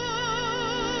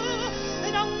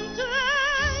não tenho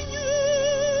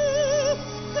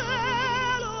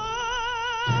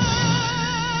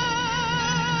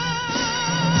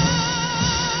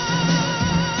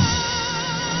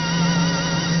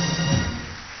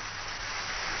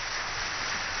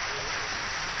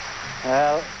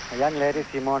Well, a young lady,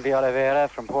 Simone de Oliveira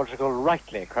from Portugal,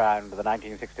 rightly crowned the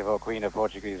 1964 Queen of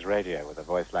Portuguese Radio with a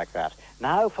voice like that.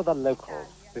 Now for the locals.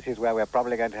 This is where we're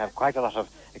probably going to have quite a lot of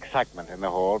excitement in the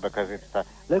hall because it's a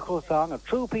local song, a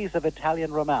true piece of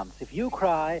Italian romance. If you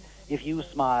cry, if you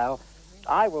smile,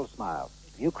 I will smile.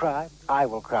 If you cry, I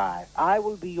will cry. I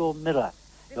will be your mirror.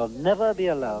 You'll never be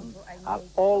alone. I'll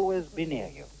always be near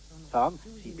you. Song,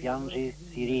 Si piangi,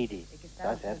 si ridi.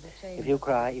 As I said, if you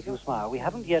cry, if you smile. We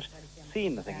haven't yet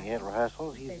seen the singer here at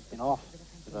rehearsals. He's been off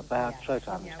with a bad throat,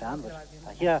 I understand, but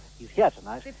he's here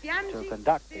tonight to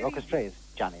conduct the orchestra. Is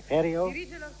Gianni Ferrio.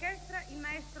 Dirige l'orchestra il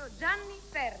maestro Gianni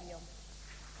Ferrio.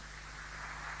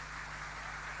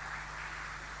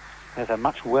 There's a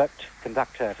much-worked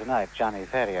conductor tonight, Gianni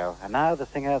Ferrio. And now the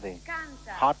singer, the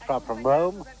heartthrob from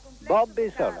Rome,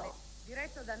 Bobby Solo.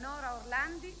 Diretto da Nora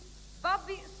Orlandi,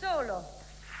 Bobby Solo.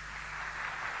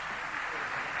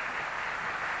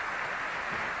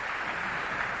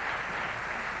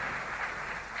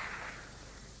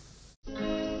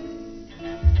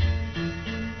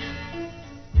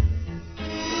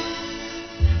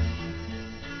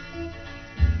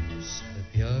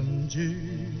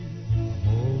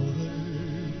 Amore,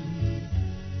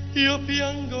 io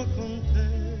piango con te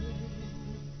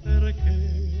perché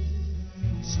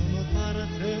sono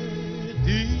parte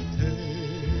di te.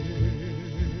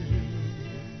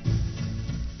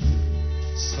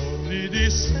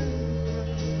 Sorridi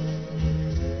sempre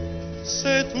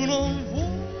se tu non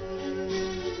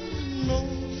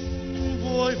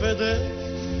vuoi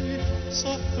vedere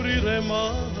soffrire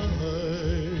mai.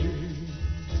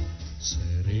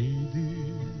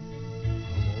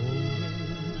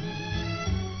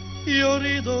 Io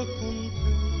rido con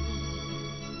te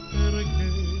perché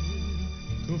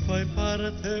tu fai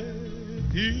parte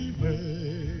di me.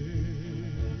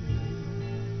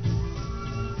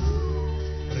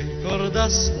 Ricorda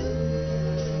sempre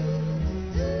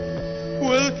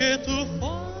quel che tu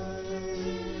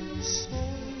fai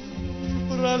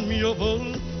sopra il mio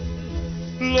volto,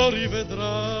 lo rivedrai.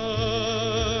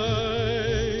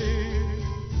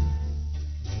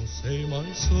 Non sei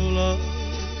mai sola,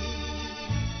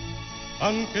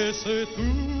 anche se tu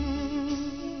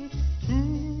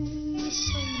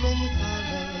sei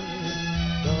lontana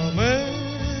da me.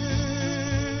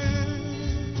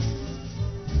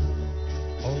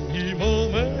 ogni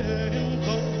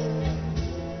momento,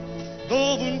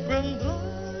 dovunque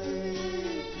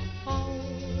andrai,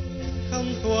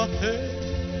 accanto a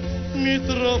te mi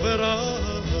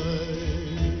troverai.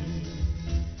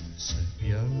 Se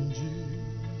piangi,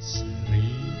 se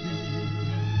ridi,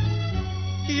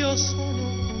 io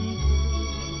sono con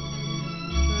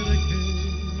te, perché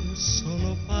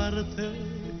sono parte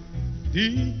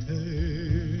di te.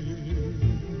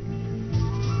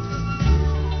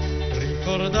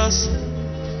 Ricorda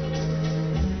sempre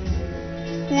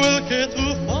quel che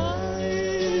tu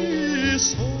fai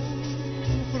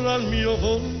sopra il mio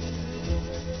volto,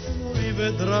 lo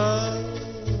rivedrai.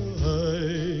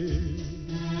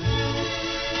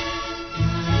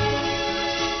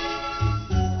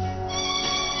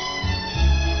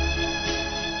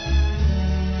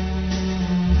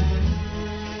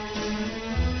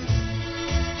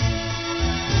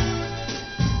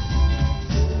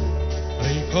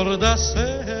 Ricorda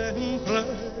sempre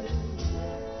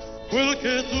quel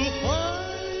che tu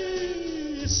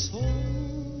fai sopra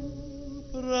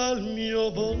il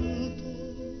mio volto,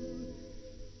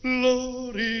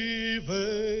 lo rivedrai.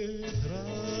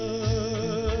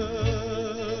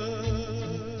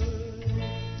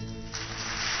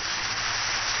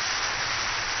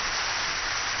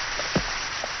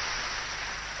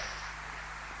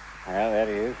 Well, there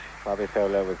he is, Bobby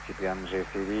Solo with Cipriange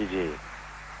CDG.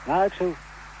 Now to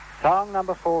song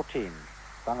number 14.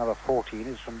 Song number 14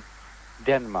 is from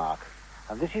Denmark,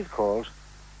 and this is called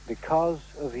Because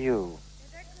of You.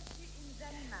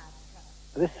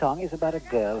 This song is about a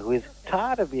girl who is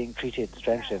tired of being treated,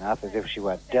 strangely enough, as if she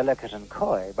were delicate and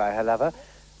coy by her lover.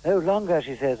 No longer,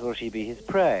 she says, will she be his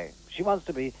prey. She wants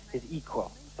to be his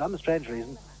equal. For some strange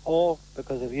reason, all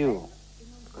because of you.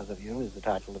 Because of You is the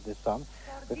title of this song,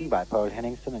 written by Paul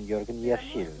Henningsen and Jørgen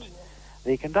Yerschild.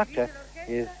 The conductor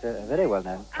is a very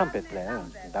well-known trumpet player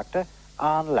and conductor,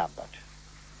 Arne Lambert.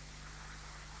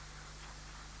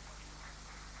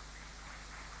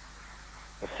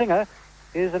 The singer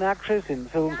is an actress in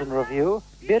films and revue,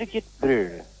 Birgit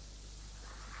Brühl.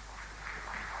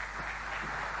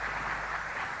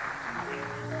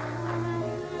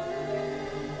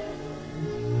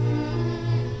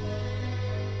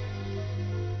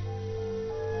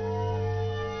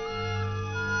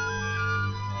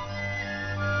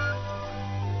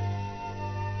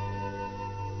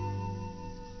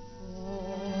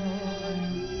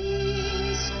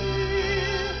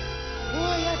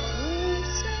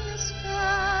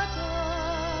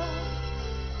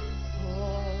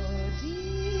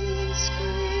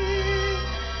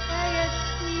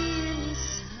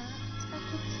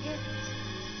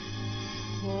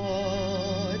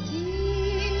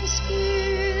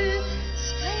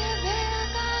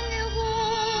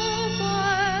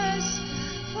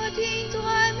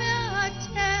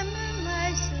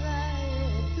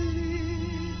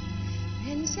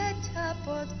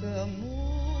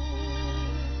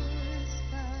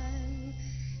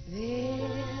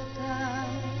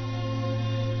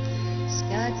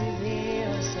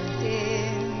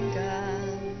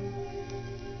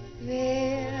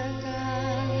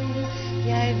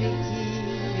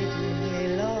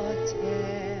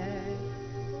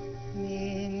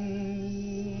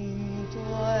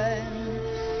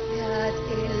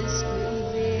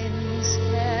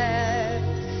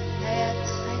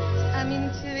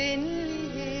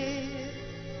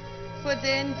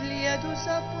 Den bliver du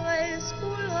så bred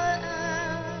skuldre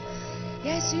af.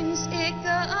 Jeg synes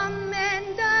ikke om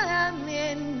mænd, der er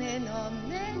mænd, men om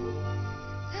mænd,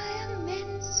 der er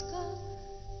mennesker.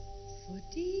 For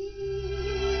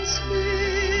din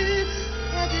skyld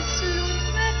er det slut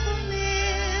med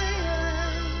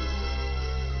komedien.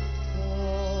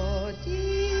 For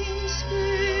din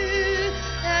skyld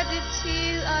er det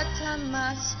tid at tage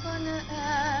maskerne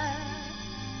af.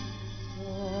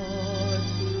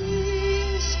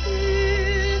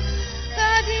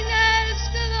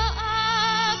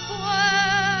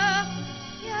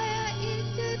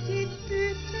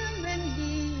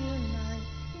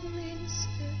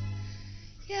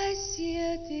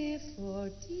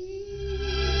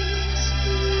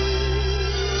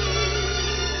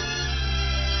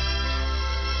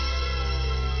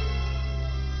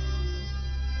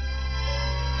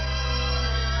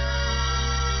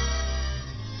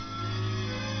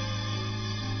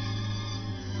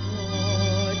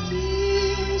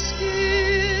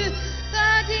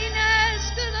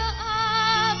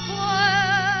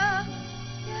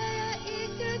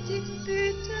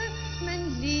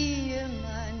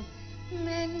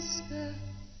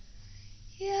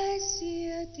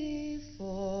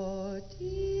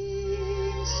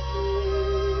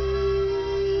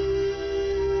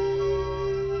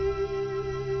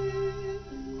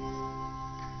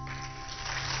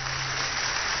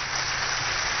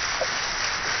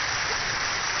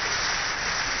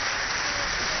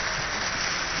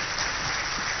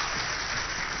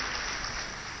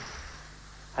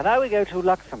 And now we go to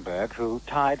Luxembourg, who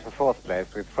tied for fourth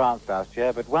place with France last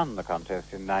year, but won the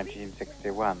contest in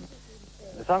 1961.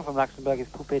 The song from Luxembourg is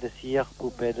Poupée de cire,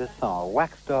 poupée de sang, a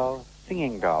wax doll,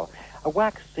 singing doll. A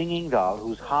wax singing doll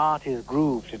whose heart is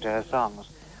grooved into her songs,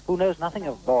 who knows nothing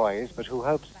of boys, but who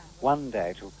hopes one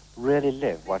day to really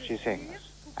live what she sings,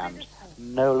 and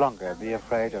no longer be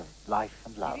afraid of life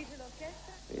and love.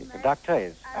 The conductor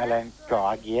is Alain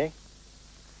Coraguier.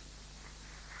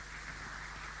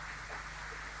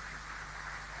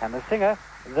 And the singer,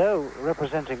 though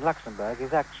representing Luxembourg,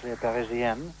 is actually a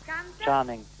Parisienne,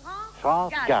 charming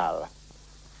France Gall.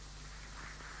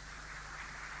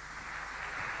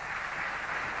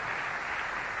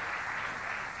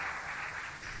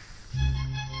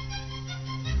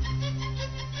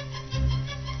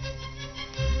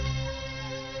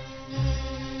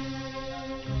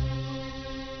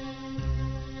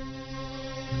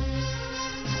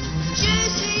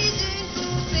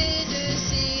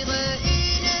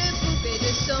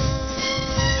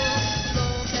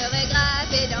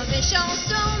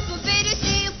 Chanson, poupée de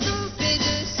cire, poupée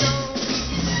de son.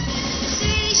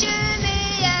 Suis-je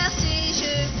meilleure si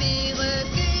je pire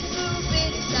qu'une poupée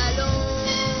de salon?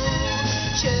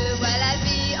 Je vois la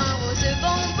vie en rose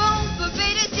bonbon,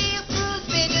 poupée de cire,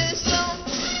 poupée de son.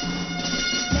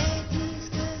 Les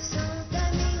disques sont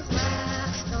un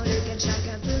miroir dans lequel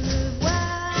chacun peut me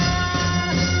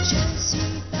voir. Je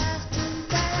suis partout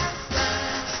à la fois,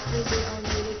 les deux en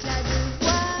mille éclats de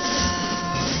voix.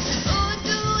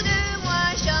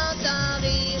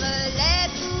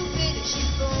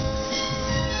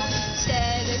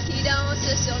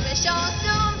 Sur mes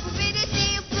chansons, poupée de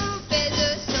cire, poupée de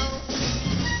son.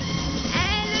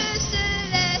 Elle se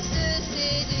laisse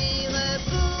séduire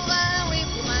pour un oui,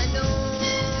 pour un non.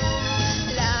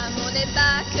 L'amour n'est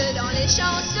pas que dans les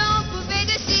chansons, poupée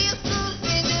de cire,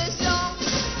 poupée de son.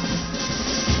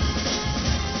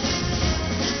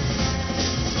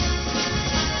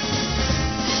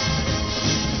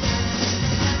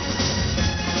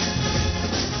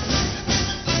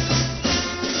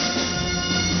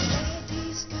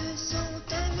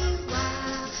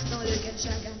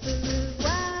 Chacun peut me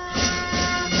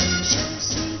voir. Je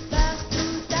suis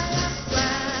partout à la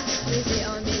fois, brisée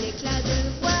en mille éclats de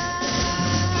voix.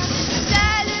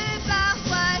 Seule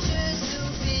parfois je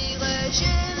soupire,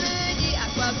 je me dis à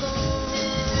quoi bon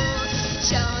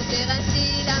chanter ainsi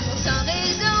l'amour sans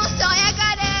raison, sans rien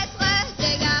connaître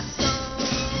des garçons.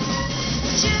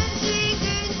 Je ne suis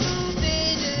qu'une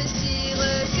poupée de cire,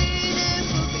 qu'une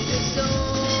poupée de son.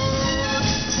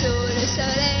 Sous le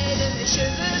soleil de mes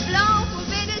cheveux blancs,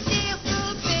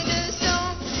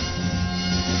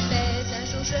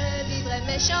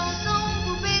 mes chansons,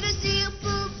 poupée de cire,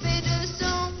 poupée de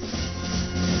son.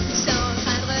 Sans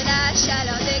craindre la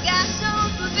chaleur des garçons,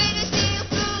 poupée de cire,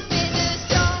 poupée de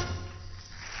son.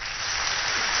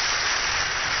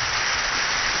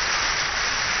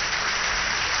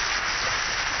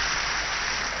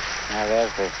 Now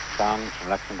there's the song from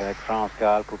Luxembourg, France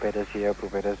Gall, Poupée de cire,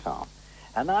 poupée de sang.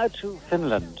 And now to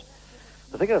Finland.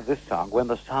 The singer of this song, When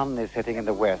the Sun is Setting in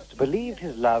the West, believed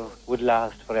his love would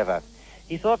last forever.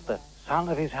 He thought the sun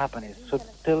of his happiness stood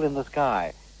still in the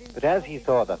sky, but as he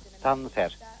saw the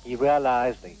sunset, he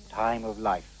realized the time of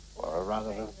life, or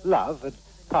rather of love, had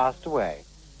passed away.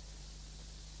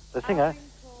 The singer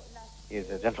is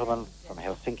a gentleman from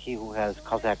Helsinki who has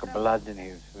Cossack blood in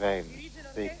his veins.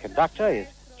 The conductor is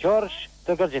George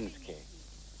Dogodzinski.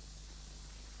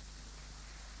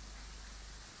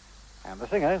 And the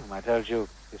singer, whom I told you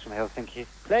is from Helsinki,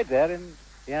 played there in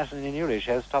the National Nuri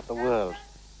shows Top the World.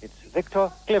 It's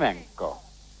Victor Klimenko.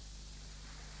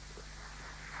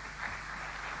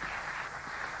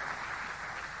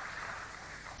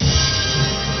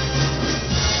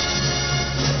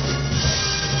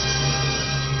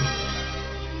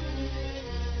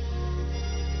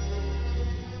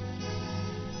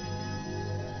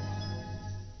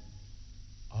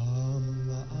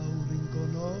 Aamulla aurinko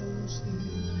nousi,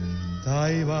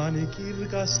 taivaani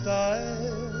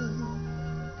kirkastaen.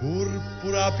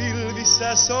 Purppura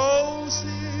pilvissä sousi,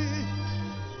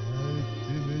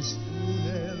 täyttymys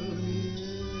unelmien.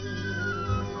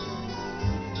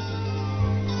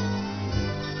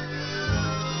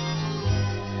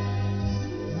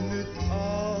 Nyt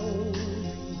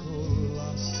aurinko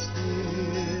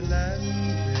laskee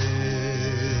länteen,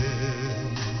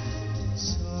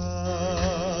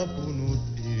 saapunut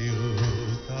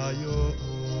ilta jo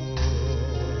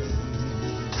on.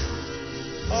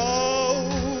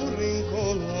 Aurinko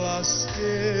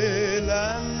laskee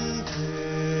länteen.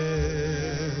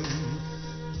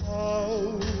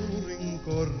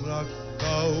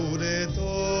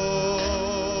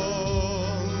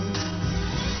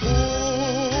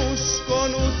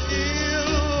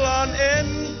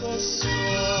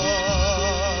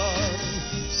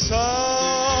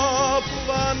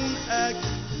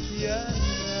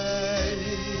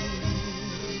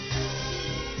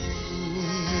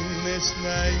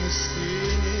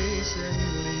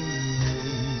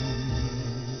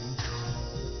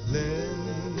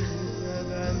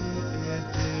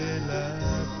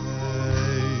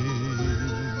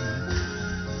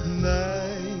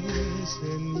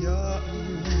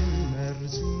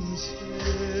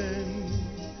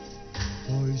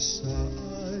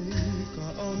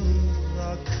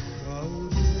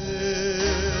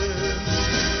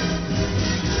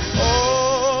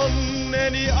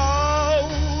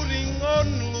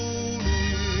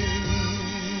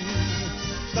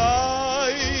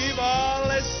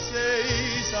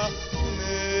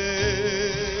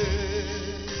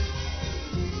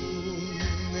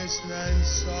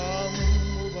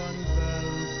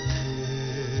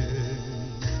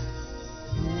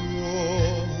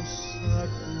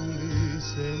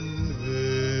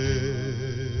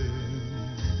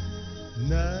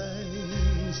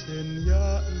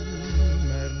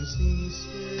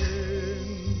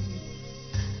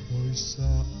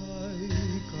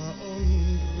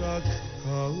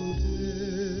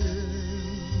 rakkauden,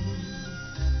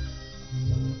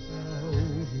 kun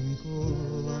aurinko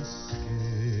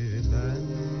laskee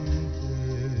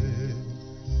länteen,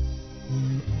 kun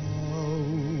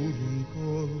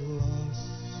aurinko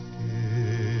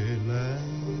laskee länteen.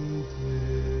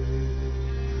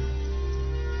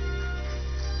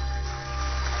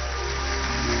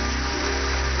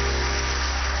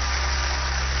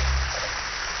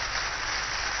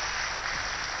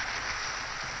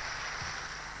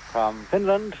 From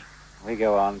Finland, we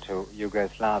go on to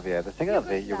Yugoslavia. The singer of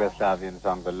the Yugoslavian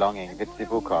song Belonging, Vitsi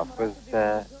Bukov, was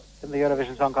in the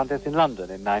Eurovision Song Contest in London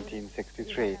in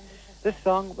 1963. This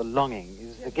song, Belonging,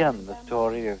 is again the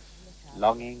story of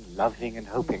longing, loving and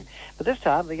hoping. But this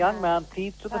time the young man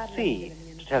pleads to the sea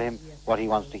to tell him what he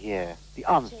wants to hear, the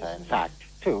answer, in fact,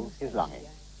 to his longing.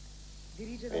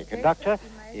 The conductor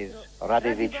is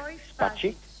Radevic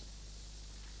Spacic.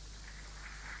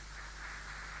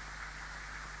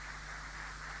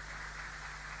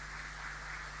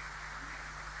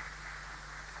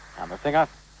 And the singer,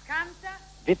 Canta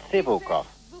Vitsi Bukov.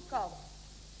 Bukov.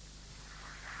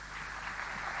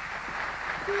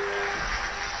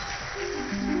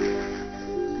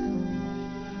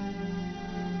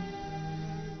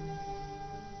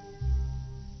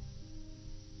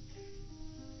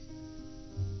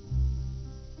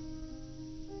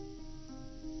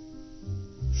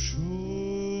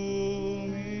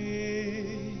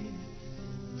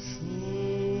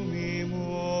 Szumi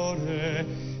more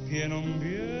pienom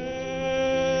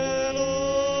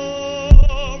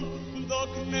dok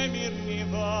nemirni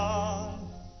val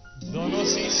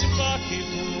donosi svaki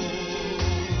put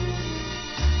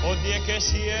odjeke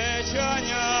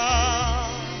sjećanja,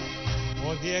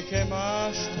 odjeke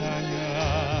maštanja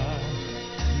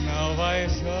na ovaj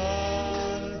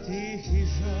žal,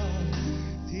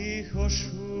 tiho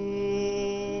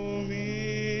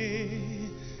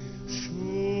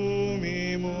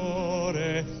šumi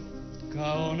more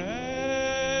kao nekad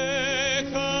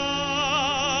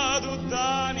u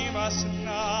danima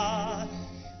sna,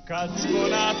 kad smo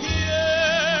na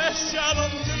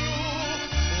pješčanom tlu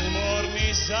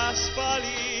umorni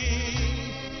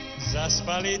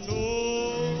zaspali tu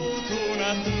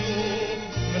na tlu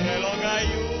vreloga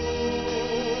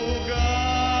juga.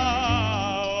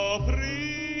 O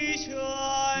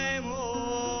pričaj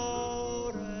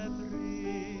more,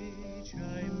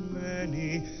 pričaj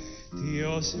meni ti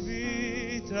o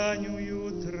svitanju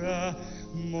jutra,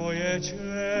 moje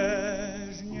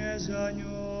čežnje za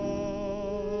njom.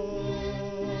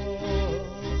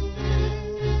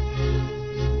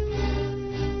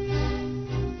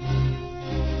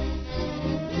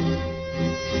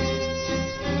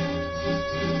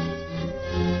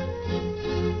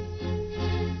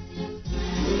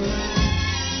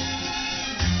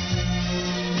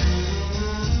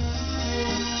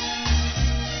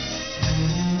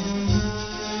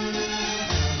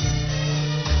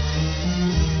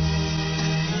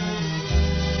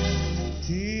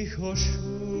 Tiho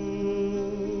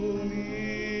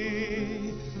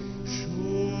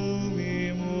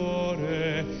šumi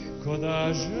more, ko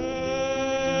da želi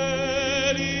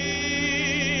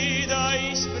da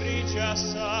ispriča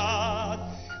sad,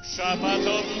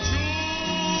 šapatom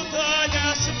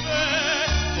čutanja sve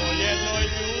o jednoj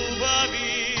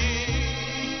ljubavi,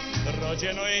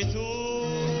 rođenoj tu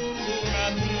na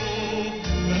tlu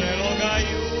vreloga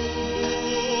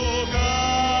juga.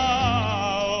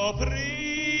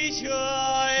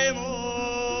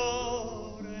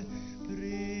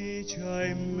 Pričaj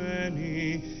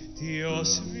meni ti o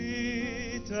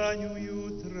svitanju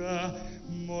jutra,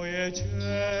 moje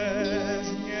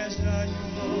čežnje za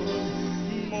njom,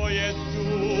 moje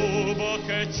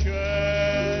duboke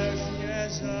čežnje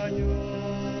za njom.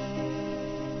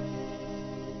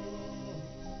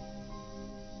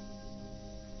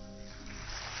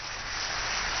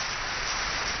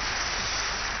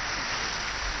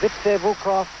 Vitsi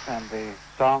Bukov and the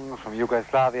song from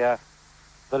Yugoslavia,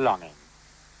 Belonging.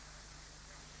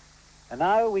 And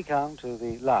now we come to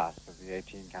the last of the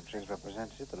 18 countries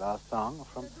represented, the last song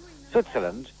from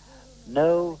Switzerland,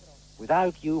 No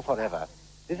Without You Forever.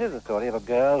 This is the story of a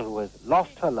girl who has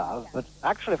lost her love, but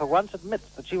actually for once admits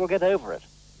that she will get over it.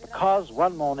 Because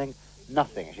one morning,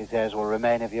 nothing, she says, will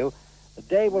remain of you. The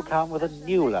day will come with a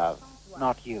new love,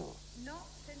 not you.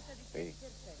 The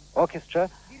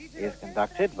orchestra is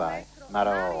conducted by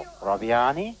Mauro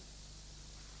Robiani.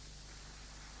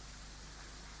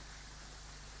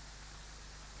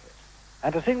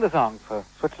 And to sing the song for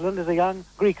Switzerland is a young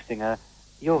Greek singer,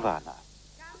 Giovanna.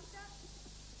 Canta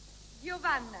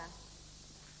Giovanna.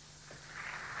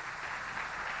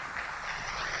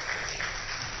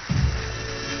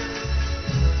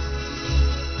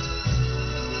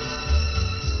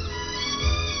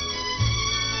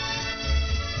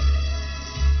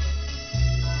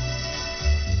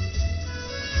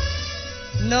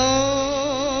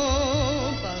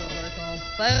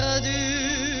 perdu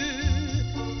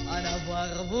à n'avoir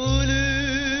voulu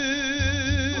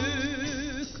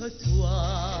que toi.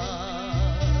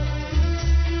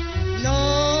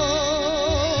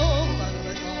 Non, par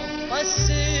le temps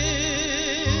passé,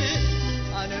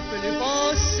 à ne plus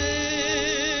penser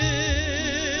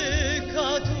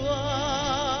qu'à toi.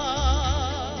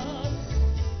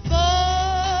 Va,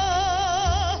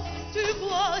 tu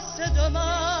vois, c'est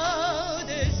demain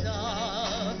déjà.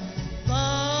 Va,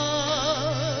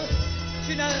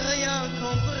 tu n'as rien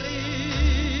compris.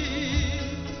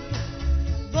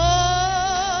 Va,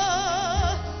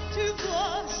 tu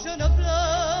vois, je ne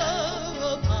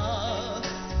pleure pas.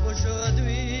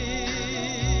 Aujourd'hui,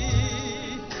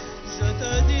 je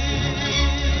te dis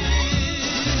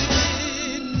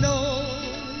non.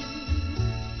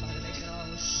 Par les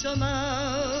grands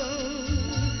chemins,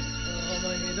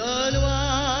 revenez de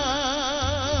loin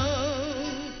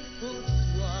pour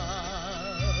toi.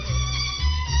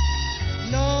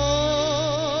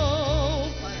 Non,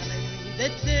 par les nuits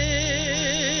d'été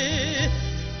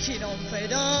qui n'ont fait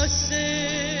danser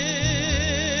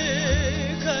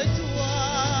que toi.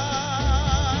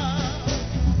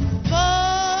 Va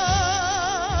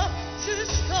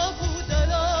jusqu'au bout de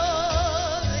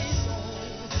l'horizon.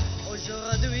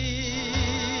 Aujourd'hui,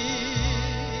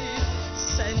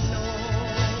 c'est non.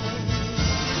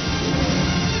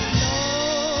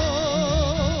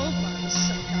 Non, parce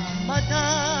qu'un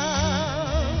matin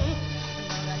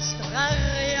ne restera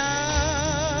rien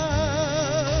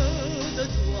de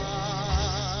toi.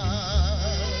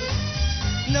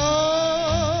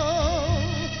 Non,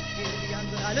 il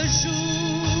viendra le jour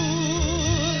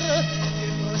du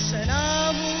prochain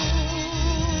amour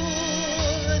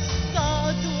sans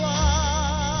toi.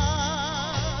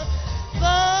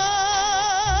 Va,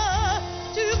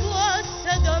 tu vois,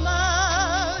 c'est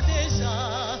demain déjà,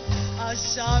 à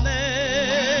jamais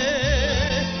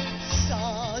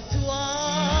sans toi.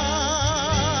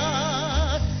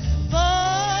 Va,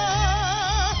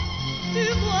 tu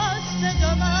vois, c'est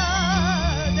demain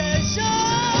déjà,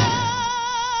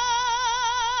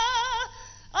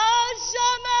 à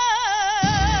jamais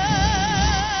sans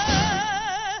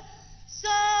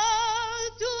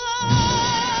toi.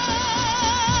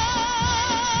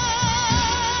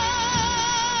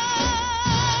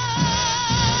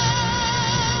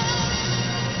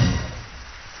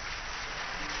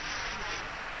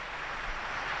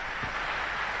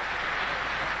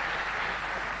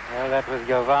 Well, that was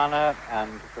Giovanna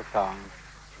and the song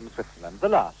from Switzerland, the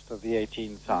last of the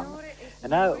 18 songs.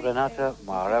 And now Renata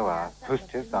Mara, our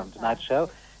hostess on tonight's show,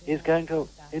 is going to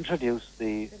introduce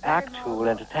the act who will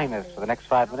entertain us for the next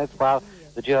 5 minutes while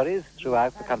the juries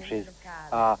throughout the countries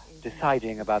are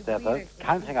deciding about their votes,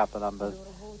 counting up the numbers,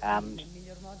 and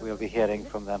we'll be hearing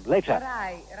from them later.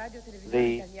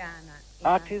 The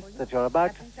artist that you're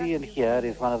about to see and hear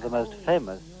is one of the most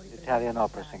famous Italian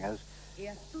opera singers,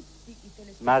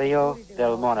 Mario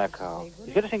del Monaco.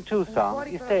 He's going to sing two songs,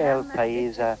 Iste è il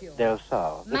paese del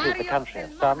sol. This is the country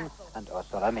of sun and O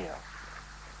Sole Mio.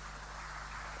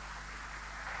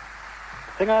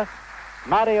 Singer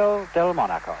Mario del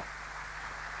Monaco.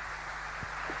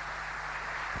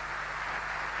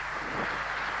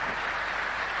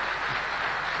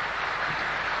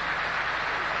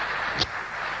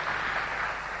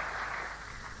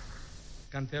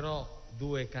 Canterò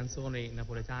due canzoni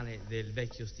napoletane del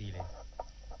vecchio stile.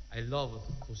 I love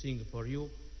to sing for you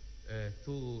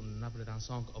two Napoletan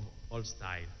songs of old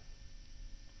style.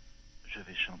 Je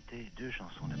vais chanter deux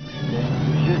chansons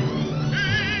napolitaines.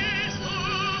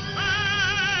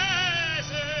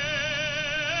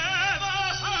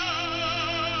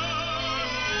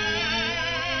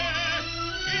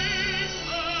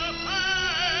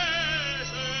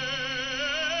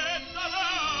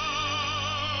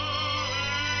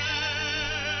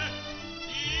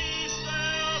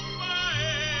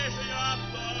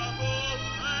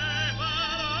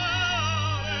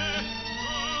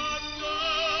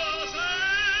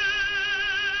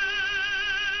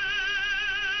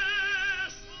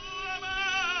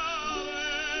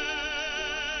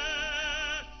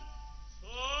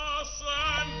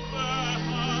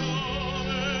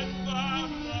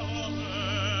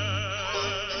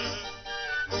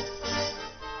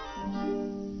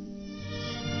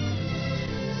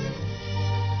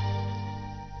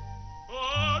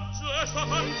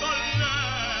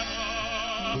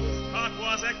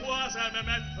 quasi me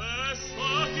mette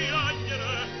a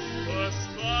piangere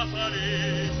questa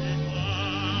felicità.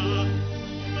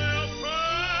 Ne ho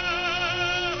vero,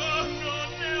 non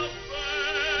ne ho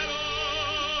vero,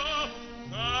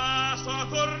 che sto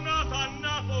tornata a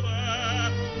Napoli,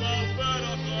 ma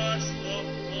vero questo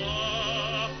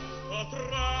fa,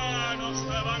 treno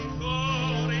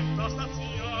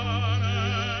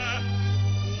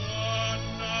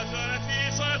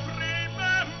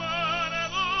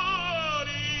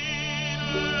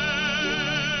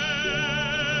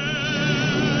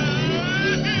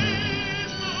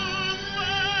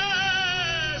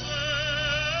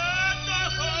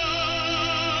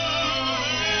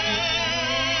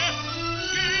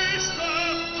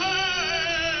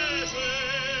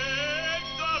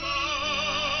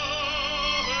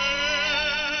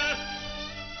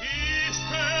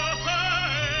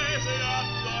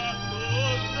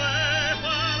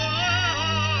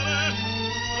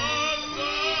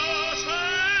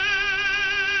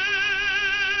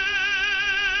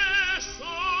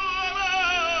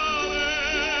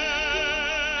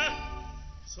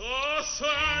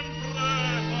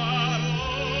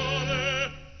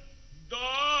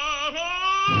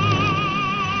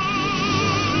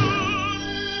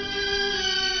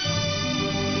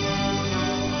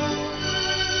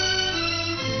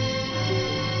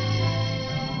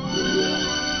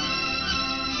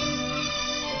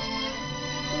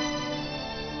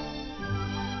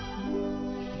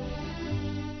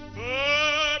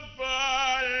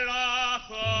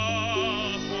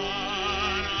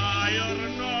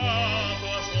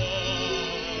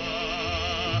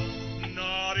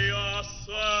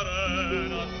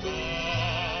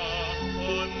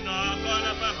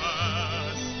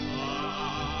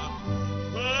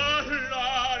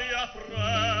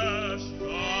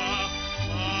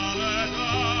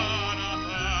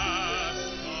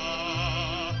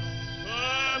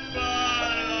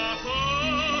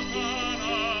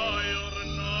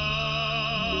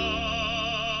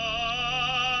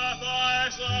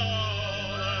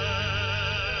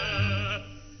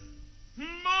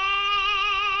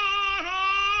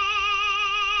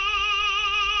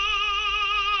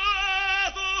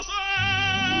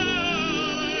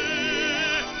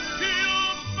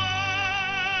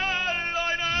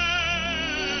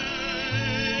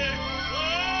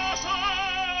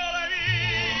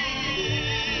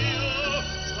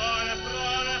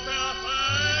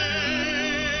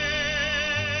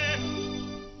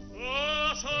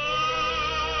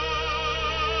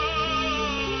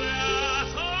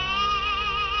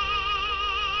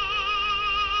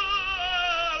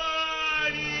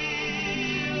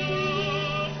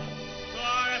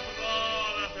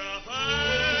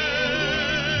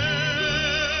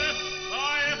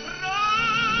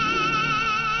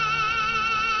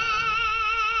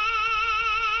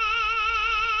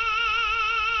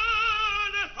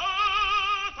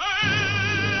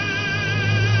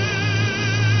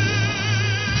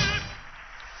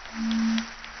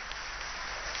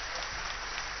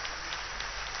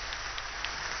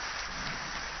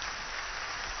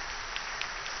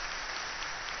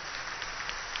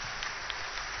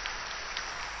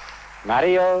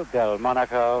Mario del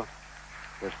Monaco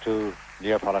with 2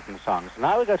 Neapolitan songs.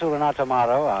 Now we go to Renata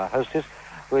Amaro, our hostess,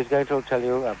 who is going to tell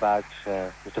you about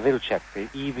Mr. Vilcek, the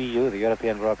EBU, the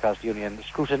European Broadcast Union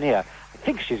scrutineer. I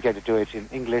think she's going to do it in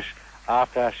English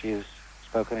after she's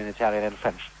spoken in Italian and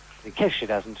French. In case she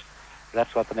doesn't,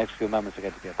 that's what the next few moments are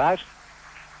going to be about.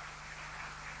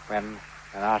 When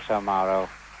Renata Amaro,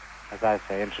 as I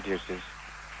say, introduces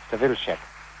Mr. Vilcek.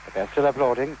 But they're still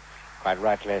applauding, quite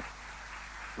rightly,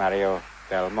 Mario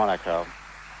del Monaco.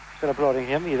 Still applauding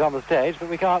him. He's on the stage, but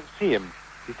we can't see him.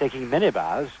 He's taking many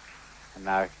bows, and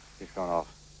now he's gone off.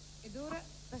 Ed ora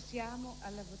passiamo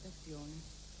alla votazione.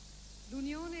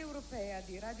 L'Unione Europea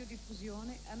di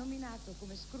Radiodiffusione ha nominato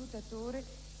come scrutatore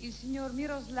il signor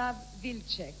Miroslav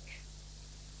Vilcek,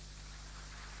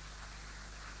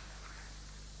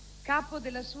 capo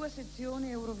della sua sezione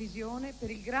Eurovisione per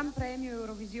il Gran Premio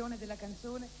Eurovisione della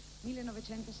canzone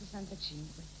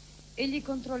 1965. Egli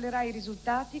controllerà i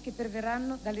risultati che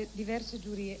perverranno dalle diverse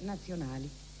giurie nazionali.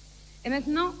 Et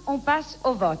maintenant, on passe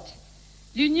au vote.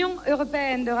 L'Union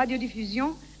européenne de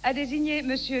radiodiffusion a désigné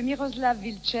Monsieur Miroslav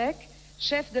Vilcek,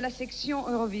 chef de la section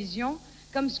Eurovision,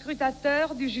 comme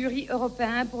scrutateur du jury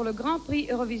européen pour le Grand Prix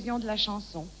Eurovision de la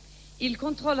chanson. Il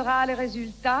contrôlera les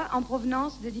résultats en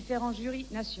provenance des différents jurys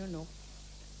nationaux.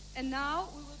 And now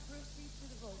we will proceed to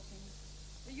the voting.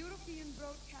 The European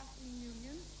Broadcasting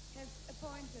Union has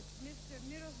appointed Mr.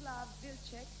 Miroslav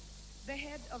Vilcek, the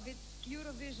head of its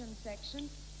Eurovision section,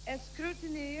 as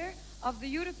scrutineer of the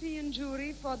European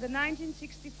jury for the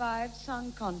 1965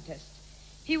 Song Contest.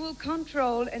 He will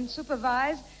control and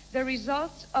supervise the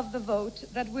results of the vote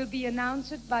that will be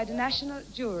announced by the national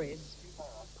juries.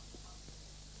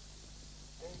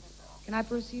 Can I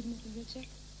proceed, Mr. Vilcek?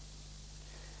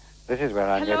 This is where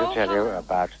I'm going to tell you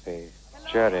about the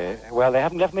jury. Well, they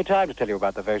haven't left me time to tell you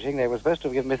about the voting. They were supposed to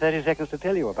have given me 30 seconds to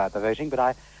tell you about the voting, but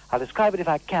I'll describe it if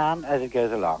I can as it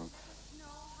goes along. Know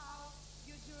how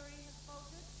your jury has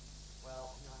voted?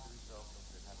 Well, here are the results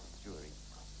of the Netherlands jury.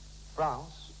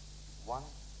 France, 1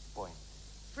 point.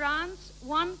 France,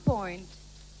 1 point.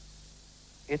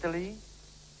 Italy,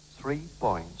 3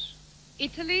 points.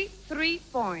 Italy, 3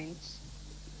 points.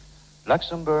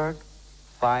 Luxembourg,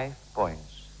 5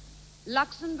 points.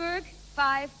 Luxembourg,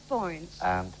 5 points.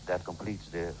 And that completes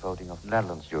the voting of the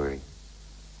Netherlands jury.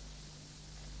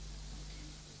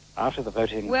 After the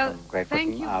voting Well, from Great thank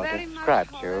Britain, you I'll very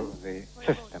describe much, to you Holland, the for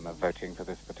your system of voting for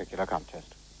this particular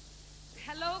contest.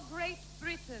 Hello, Great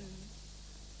Britain.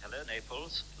 Hello,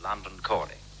 Naples. London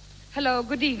calling. Hello,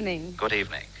 good evening. Good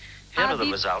evening. Here are the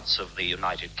the- results of the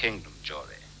United Kingdom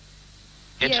jury.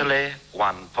 Yes. Italy,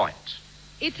 1 point.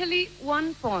 Italy,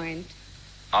 1 point.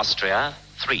 Austria,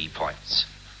 3 points.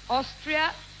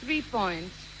 Austria, 3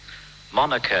 points.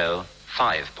 Monaco,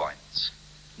 5 points.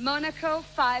 Monaco,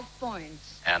 5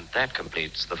 points. And that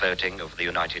completes the voting of the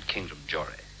United Kingdom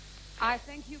jury. I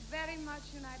thank you very much,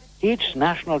 United Each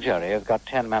national jury has got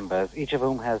 10 members, each of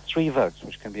whom has 3 votes,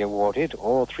 which can be awarded,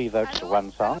 or 3 votes to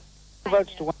one song, 2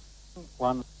 votes to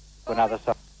one to another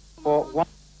song, or 1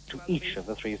 to each of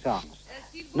the 3 songs.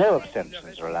 No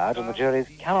abstentions are allowed, and the juries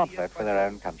cannot vote for their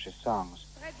own country's songs.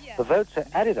 The votes are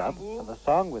added up, and the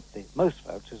song with the most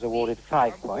votes is awarded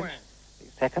 5 points,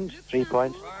 the second 3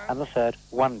 points, and the third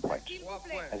 1 point.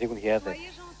 As you can hear,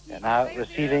 they're now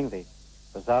receiving the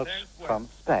results from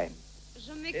Spain.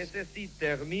 Et ceci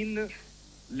termine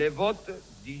les votes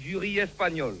du jury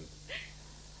espagnol.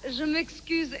 Je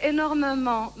m'excuse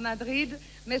énormément, Madrid,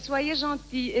 mais soyez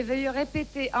gentil et veuillez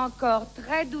répéter encore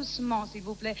très doucement, s'il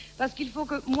vous plaît, parce qu'il faut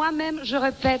que moi-même je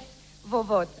répète vos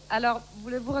votes. Alors,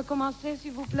 voulez-vous recommencer,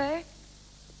 s'il vous plaît?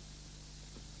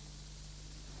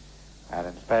 And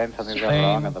in Spain, something's gone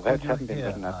wrong, and the votes haven't been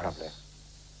written out properly.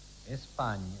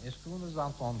 Espagne, est-ce que vous nous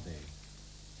entendez?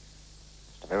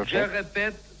 Je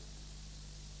répète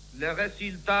les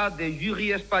résultats des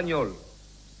jurys espagnols.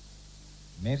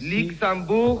 Merci.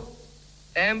 Luxembourg,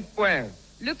 1 point.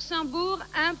 Luxembourg,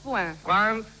 1 point.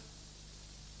 France,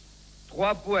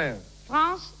 3 points.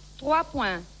 France, 3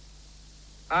 points.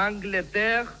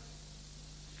 Angleterre,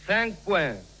 5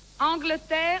 points.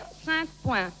 Angleterre, 5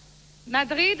 points.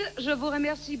 Madrid, je vous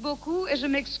remercie beaucoup et je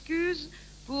m'excuse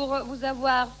pour vous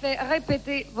avoir fait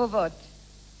répéter vos votes.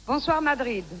 Bonsoir,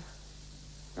 Madrid.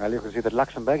 Well, you can see that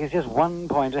Luxembourg is just 1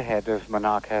 point ahead of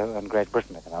Monaco and Great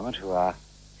Britain at the moment, who are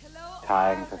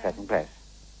tying for second place.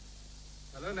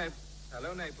 Hello,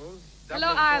 Naples. Hello,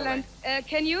 Ireland.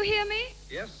 Can you hear me?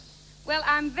 Yes. Well,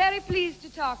 I'm very pleased to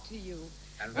talk to you.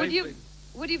 And very pleased.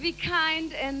 Would you be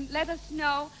kind and let us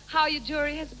know how your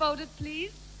jury has voted,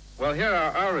 please? Well, here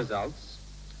are our results.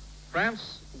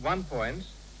 France, 1 point.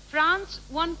 France,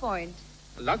 1 point.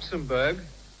 Luxembourg,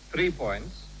 3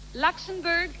 points.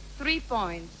 Luxembourg, 3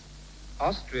 points.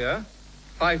 Austria,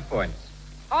 5 points.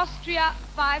 Austria,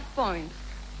 5 points.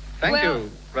 Thank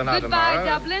you, Renata Goodbye, Mara.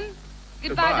 Dublin.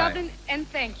 Goodbye. Dublin, and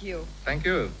thank you. Thank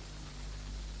you.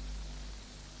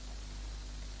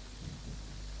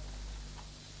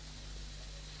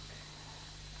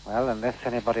 Well, unless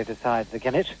anybody decides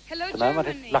again it, Hello, at the moment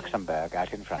Germany. it's Luxembourg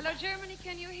out in front. Hello, Germany,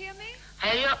 can you hear me?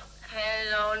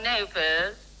 Hello,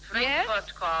 Naples.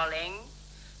 Frankfurt calling.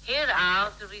 Here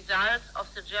are the results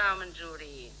of the German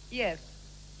jury. Yes.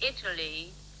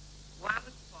 Italy, 1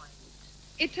 point.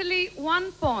 Italy,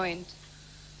 1 point.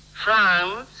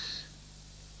 France,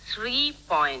 3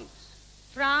 points.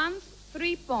 France,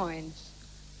 3 points.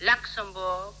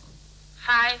 Luxembourg,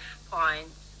 5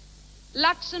 points.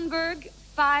 Luxembourg,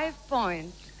 5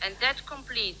 points. And that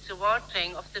completes the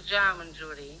voting of the German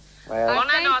jury. Well,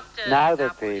 now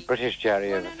that the British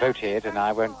jury has voted, and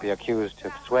I won't be accused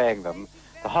of swaying them,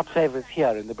 the hot favourites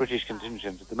here in the British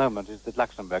contingent at the moment is that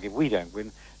Luxembourg, if we don't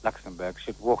win, Luxembourg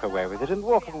should walk away with it, and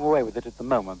walking away with it at the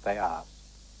moment they are.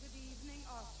 Good evening,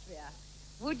 Austria.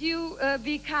 Would you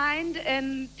be kind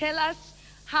and tell us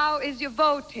how is your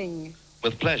voting?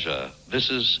 With pleasure.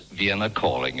 This is Vienna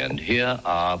calling, and here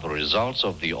are the results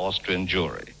of the Austrian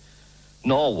jury.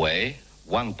 Norway,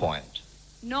 1 point.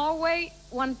 Norway,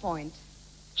 1 point.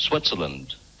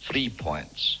 Switzerland, 3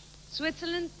 points.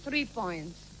 Switzerland, 3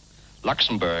 points.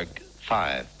 Luxembourg,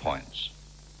 5 points.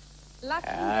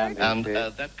 Luxembourg. And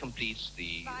that completes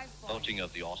the voting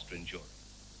of the Austrian jury.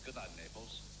 Good night,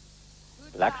 Naples.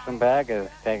 Luxembourg has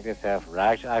taken itself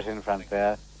right out in front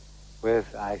there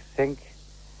with, I think,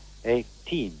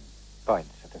 18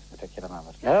 points at this particular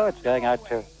moment. No, it's going out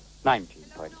to 19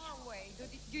 points.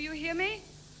 Do you hear me?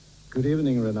 Good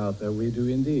evening, Renata. We do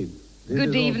indeed. This Good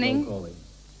is evening. Oslo calling.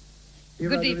 Here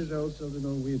Good are the eve- results of the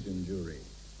Norwegian jury.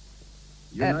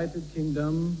 United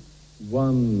Kingdom,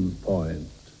 1 point.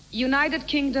 United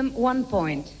Kingdom, 1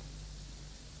 point.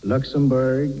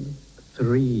 Luxembourg,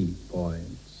 3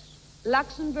 points.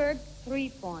 Luxembourg, 3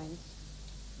 points.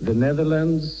 The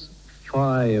Netherlands,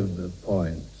 5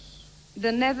 points.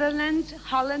 The Netherlands,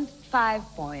 Holland, 5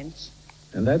 points.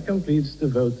 And that completes the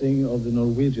voting of the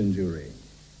Norwegian jury.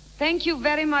 Thank you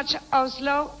very much,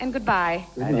 Oslo, and goodbye.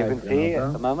 And you can see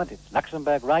at the moment it's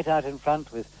Luxembourg right out in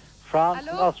front with France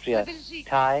and Austria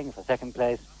tying for second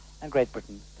place and Great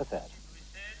Britain for third.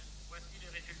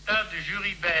 Résultat du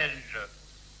jury belge.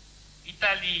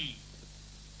 Italie,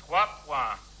 3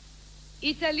 points.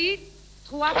 Italie,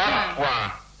 3 points.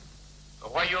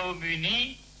 points.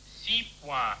 Royaume-Uni, 6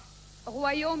 points.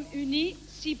 Royaume-Uni,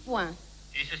 6 points.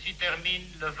 Et ceci termine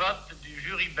le vote du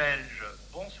jury belge.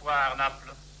 Bonsoir,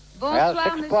 Naples. Well,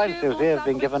 6 points, Susie, have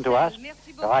been given to us.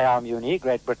 The Royaume-Uni,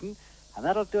 Great Britain, and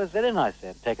that'll do us very nicely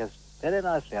and take us very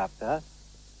nicely up there.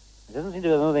 It doesn't seem to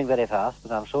be moving very fast,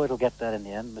 but I'm sure it'll get there in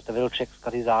the end. Mr. Vilchik's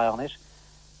got his eye on it,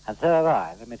 and so have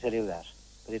I, let me tell you that.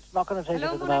 But it's not going to take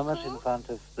us at the moment in front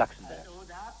of Luxembourg.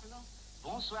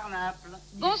 Bonsoir Naples.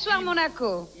 Bonsoir,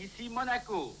 Monaco. Ici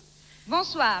Monaco.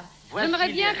 Bonsoir.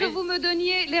 J'aimerais bien que vous me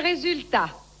donniez les résultats.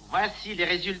 Voici les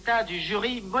résultats du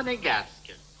jury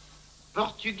monégasque.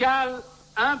 Portugal,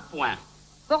 1 point.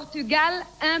 Portugal,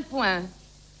 1 point.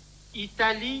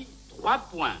 Italie, 3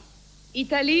 points.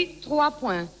 Italie, 3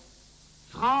 points.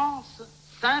 France,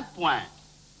 5 points.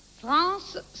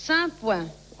 France, 5 points.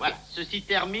 Voilà, ceci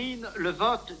termine le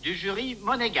vote du jury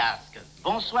monégasque.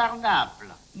 Bonsoir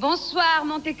Naples. Bonsoir,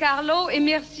 Monte Carlo, et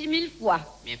merci 1000 fois.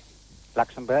 Merci.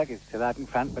 Luxembourg is still out in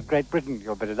front, but Great Britain,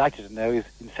 you'll be delighted to know, is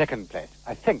in second place,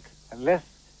 I think, unless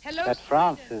that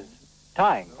France is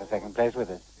tying for second place with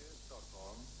us.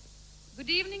 Good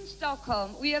evening,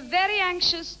 Stockholm. We are very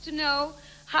anxious to know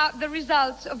how the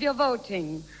results of your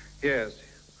voting. Yes.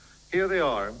 Here they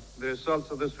are, the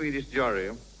results of the Swedish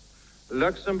jury.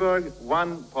 Luxembourg,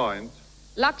 1 point.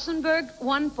 Luxembourg,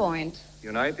 1 point.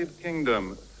 United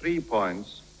Kingdom, 3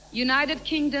 points. United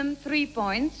Kingdom, 3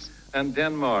 points. And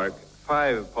Denmark,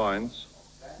 5 points.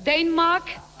 Denmark,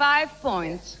 5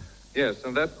 points. Yes,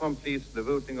 and that completes the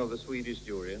voting of the Swedish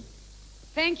jury.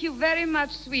 Thank you very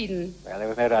much, Sweden. Well, there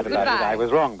was no doubt about it. I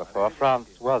was wrong before. France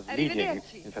was leading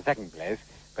in for second place,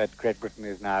 but Great Britain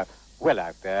is now well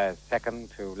out there, second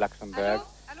to Luxembourg,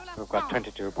 who've got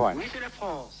 22 points. Oui, c'est la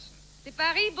France. C'est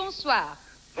Paris, bonsoir.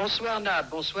 Bonsoir, Nat.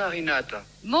 Bonsoir, Inata.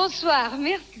 Bonsoir,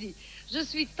 merci. Je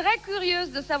suis très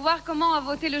curieuse de savoir comment a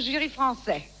voté le jury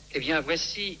français. Eh bien,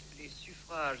 voici les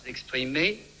suffrages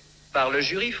exprimés par le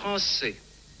jury français.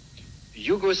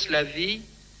 Yougoslavie,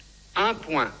 1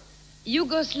 point.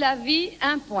 Yougoslavie,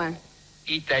 1 point.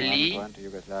 Italie,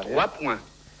 3 points.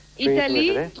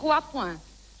 Italie, 3 points.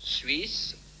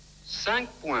 Suisse, 5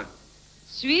 points.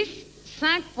 Suisse,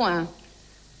 5 points.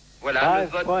 Voilà, le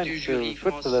 5 vote du points jury to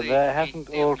Switzerland français there hasn't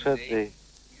est altered terminé.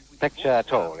 the picture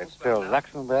at all. It's still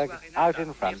Luxembourg out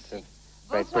in front of Great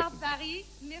Bonsoir Britain. Paris,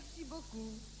 merci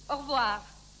beaucoup. Au revoir.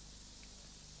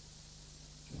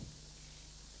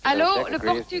 Allô, Czech le agrees that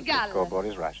the Portugal. scoreboard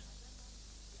is right.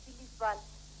 Lisbonne.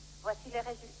 Voici les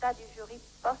résultats du jury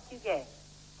portugais.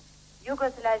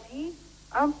 Yougoslavie,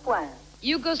 1 point.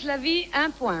 Yougoslavie,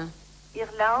 1 point.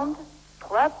 Irlande,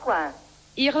 3 points.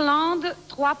 Irlande,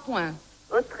 3 points.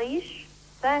 Autriche,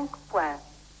 5 points.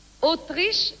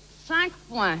 Autriche, 5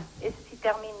 points. Et ceci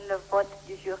termine le vote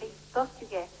du jury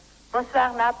portugais.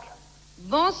 Bonsoir Naples.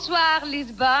 Bonsoir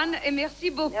Lisbonne et merci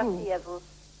beaucoup. Merci à vous.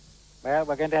 Well,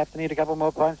 we're going to have to need a couple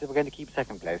more points if we're going to keep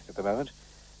second place at the moment.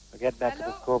 We'll get back to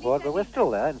the scoreboard, but we're still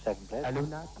there in second place. Allô,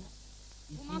 Naples?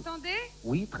 Vous m'entendez?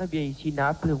 Oui, très bien. Ici,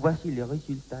 Naples. Voici les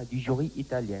résultats du jury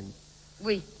italien.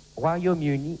 Oui.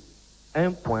 Royaume-Uni,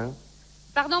 1 point.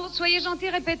 Pardon, soyez gentil,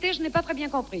 répétez, je n'ai pas très bien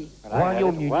compris.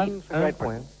 Royaume-Uni, 1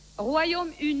 point.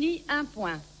 Royaume-Uni, 1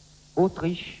 point.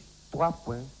 Autriche, 3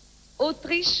 points.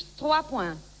 Autriche, 3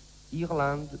 points.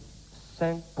 Irlande,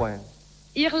 5 points.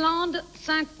 Irlande,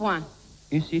 5 points.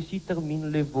 Et ceci termine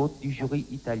les votes du jury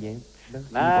italien.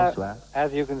 Merci, Now, bonsoir.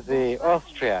 as you can see,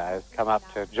 Austria has come up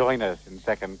to join us in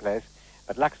second place,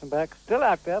 but Luxembourg still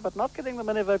out there, but not getting the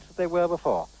many votes that they were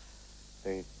before.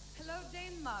 The Hello,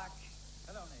 Denmark.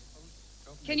 Hello,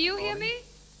 Naples. Can you hear me?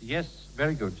 Yes,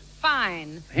 very good.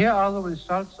 Fine. Here are the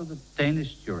results of the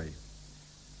Danish jury.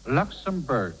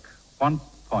 Luxembourg, 1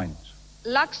 point.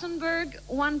 Luxembourg,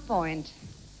 1 point.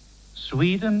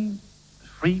 Sweden,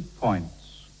 3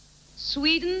 points.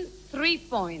 Sweden, 3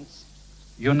 points.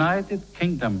 United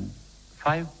Kingdom,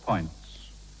 5 points.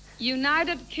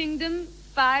 United Kingdom,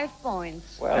 5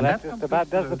 points. Well, that just about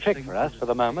does the trick for us for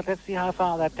the moment. Let's see how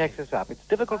far that takes us up. It's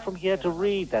difficult from here to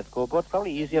read that scoreboard. It's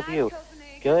probably easier for you.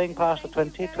 Going past the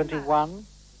 20, 21.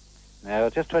 No,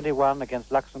 just 21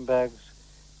 against Luxembourg's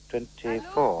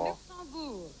 24.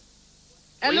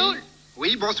 Allô?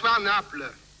 Oui, bonsoir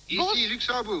Naples. Ici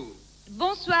Luxembourg.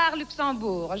 Bonsoir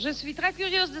Luxembourg. Je suis très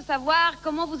curieuse de savoir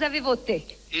comment vous avez voté.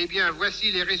 Eh bien,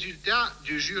 voici les résultats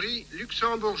du jury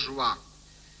luxembourgeois.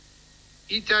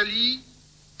 Italie,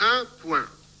 1 point.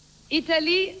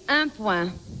 Italie, 1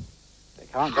 point. They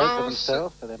can't vote for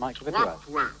themselves, so they might give it to 3 us.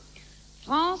 points.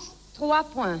 France, 3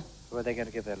 points. Who are they going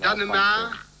to give their last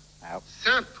Danemark, points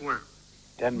 5 points.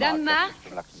 to? Danemark,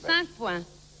 from Luxembourg. 5 points.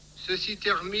 Ceci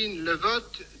termine le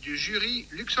vote du jury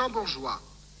luxembourgeois.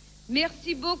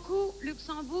 Merci beaucoup,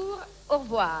 Luxembourg. Au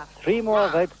revoir. 3 more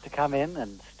votes to come in,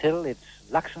 and still it's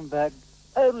Luxembourg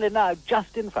only now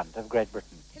just in front of Great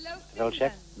Britain. Hello,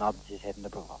 Volchek nods his head in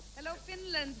approval. Hello,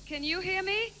 Finland. Can you hear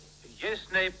me? Yes,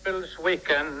 Naples, we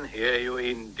can hear you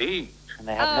indeed. And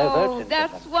they have no votes in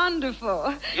that's Finland.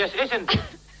 wonderful. Yes, isn't it?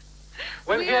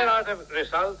 Well, We here are- are the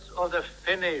results of the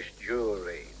Finnish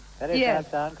jury. Very Yes.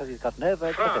 sad sound, because he's got no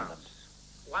votes for France,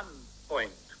 Finland. 1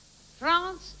 point.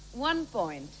 France, 1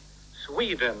 point.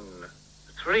 Sweden,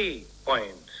 3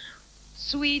 points.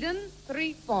 Sweden,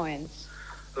 3 points.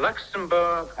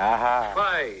 Luxembourg, Aha.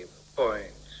 5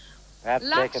 points. That's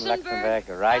taken Luxembourg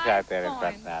right out there in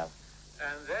front now.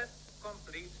 And that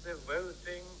completes the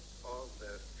voting of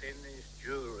the Finnish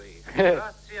jury.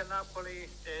 Grazie Napoli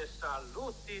e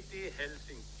saluti di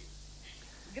Helsinki.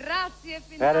 Grazie,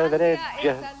 Very, very Finlandia,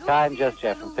 e saluti, kind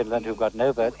gesture from Finland, who've got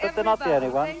no votes, but they're not the only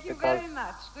ones, Thank you because very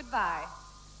much. Goodbye.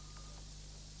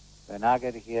 we're now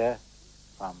going to hear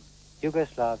from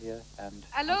Yugoslavia and...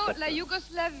 Allô, la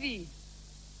Yougoslavie.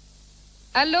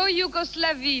 Allô,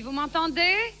 Yougoslavie. Vous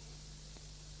m'entendez?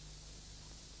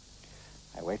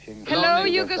 I'm waiting. Hello,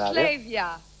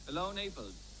 Yugoslavia. Hello,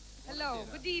 Naples. Hello,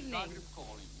 good evening.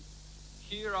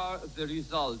 Here are the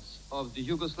results of the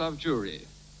Yugoslav jury.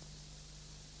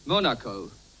 Monaco,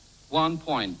 1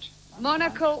 point.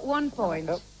 Monaco, 1 point.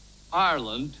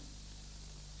 Ireland,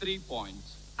 3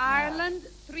 points. Ireland,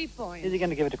 3 points. Is he going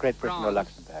to give it to Great Britain or France.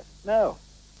 Luxembourg? No.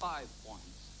 5 points.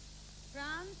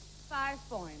 France, 5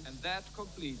 points. And that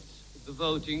completes the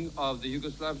voting of the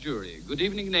Yugoslav jury. Good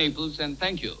evening, Naples, and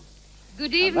thank you.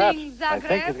 Good And that, evening, I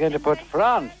think, is Zagreb. going to put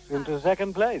France into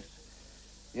second place.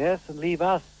 Yes, and leave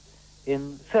us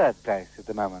in third place at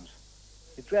the moment.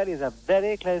 It really is a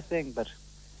very close thing, but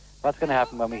what's going to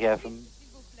happen when we hear from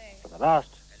the last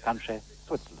country,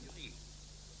 Switzerland?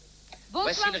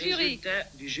 Voici Bonsoir, le Zurich.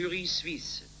 résultat du jury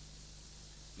suisse.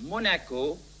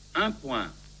 Monaco, 1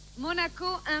 point.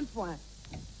 Monaco, 1 point.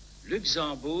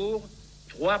 Luxembourg,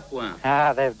 3 points.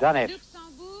 Ah, they've done it.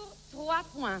 Luxembourg, 3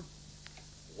 points.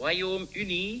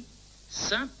 Royaume-Uni,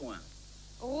 5 points.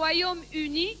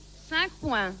 Royaume-Uni, 5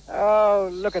 points. Oh,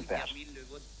 look at that. Termine le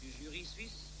vote du jury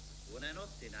suisse.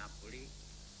 Buonanotte, Napoli.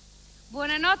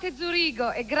 Buonanotte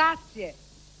Zurigo e grazie.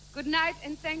 Good night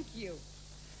and thank you.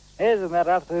 Isn't that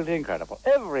absolutely incredible?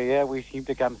 Every year we seem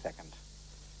to come second.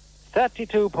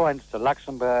 32 points to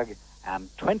Luxembourg and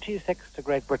 26 to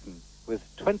Great Britain, with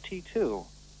 22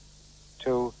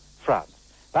 to France.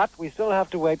 But we still have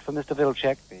to wait for Mr.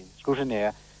 Vilcek, the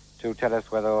scrutineer, to tell us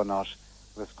whether or not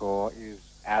the score is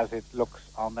as it looks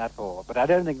on that board. But I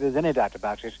don't think there's any doubt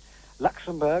about it.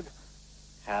 Luxembourg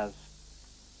has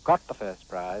got the first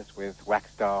prize with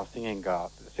Wax Doll Singing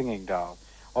Doll.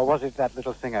 Or was it that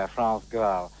little singer, France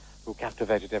Gall, who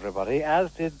captivated everybody,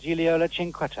 as did Gigliola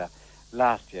Cinquetta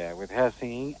last year with her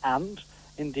singing and,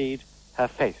 indeed, her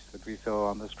face that we saw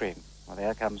on the screen. Well,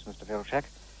 there comes Mr. Vilcek.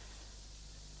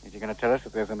 Is he going to tell us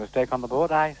that there's a mistake on the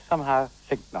board? I somehow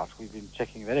think not. We've been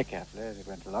checking very carefully as it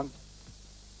went along.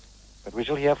 But we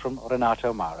shall hear from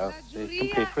Renato Mauro the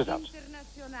complete result.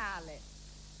 Internazionale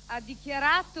ha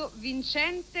dichiarato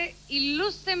vincente il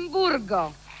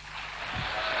Lussemburgo.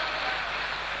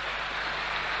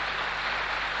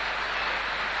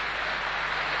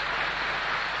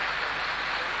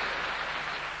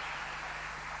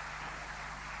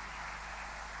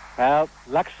 Well,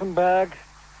 Luxembourg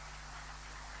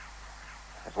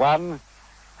has won,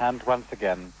 and once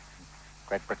again,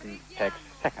 Great Britain takes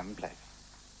second place.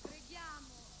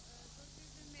 Preghiamo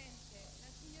cortesemente la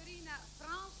signorina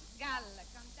France Gall,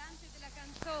 cantante della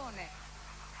canzone.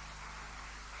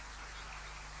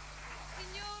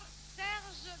 Signor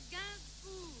Serge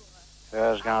Gainsbourg.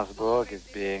 Serge Gainsbourg is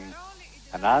being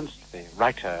announced, the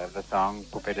writer of the song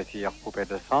Poupée de cire, Poupée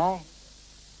de sang.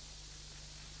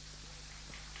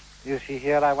 Is he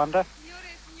here, I wonder? Signore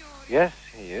e signori, Yes,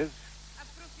 he is.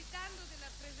 approfittando della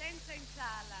presenza in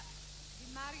sala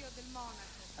di Mario del Monaco.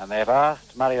 And they've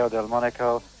asked Mario del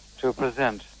Monaco to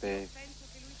present the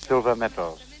silver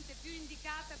medals. Più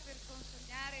indicata per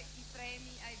consegnare i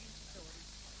premi ai vincitori.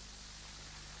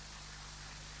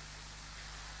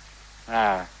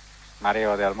 Now,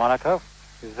 Mario del Monaco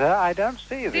is there. I don't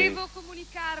see the Devo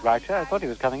comunicarvi writer. I thought he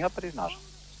was coming up, but he's not.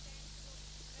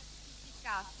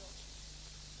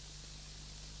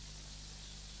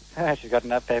 She's got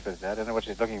enough papers there. I don't know what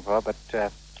she's looking for, but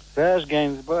Serge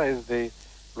Gainsbourg is the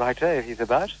writer, if he's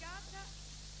about.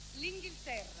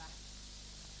 L'Inghilterra.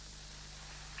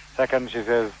 Second, she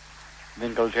says,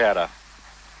 l'Inghilterra.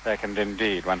 Second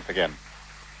indeed, once again.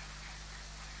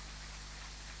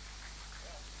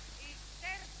 E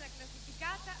terza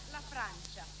classificata la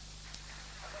Francia.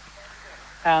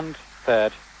 And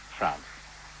third, France.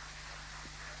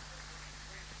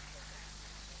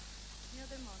 Signor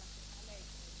del Monaco, a lei.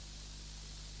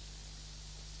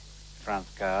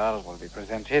 France Girl will be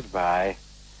presented by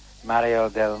Mario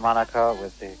del Monaco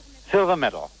with the silver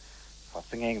medal for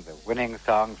singing the winning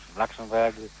song from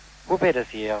Luxembourg, Poupée de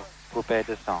cire, Poupée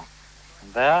de sang.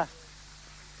 And there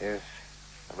is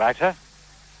the writer,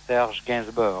 Serge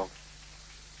Gainsbourg.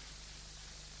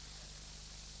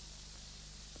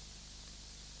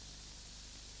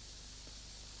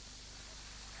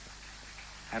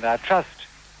 And I trust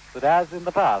that, as in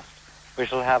the past, we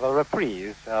shall have a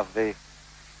reprise of the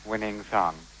winning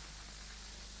song.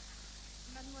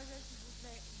 Mademoiselle, s'il vous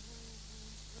plaît,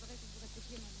 je voudrais que vous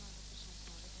répétiez maintenant votre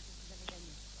chanson avec laquelle vous avez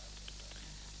gagné.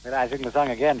 Will I sing the song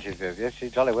again, she says. Yes, she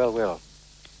jolly well will.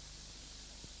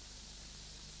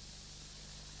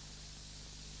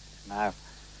 Now,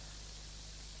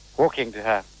 walking to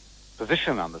her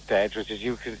position on the stage, which, as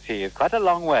you can see, is quite a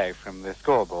long way from the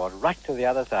scoreboard, right to the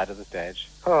other side of the stage.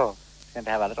 Oh, she's going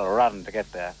to have a little run to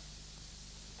get there.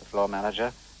 The floor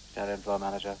manager, Italian floor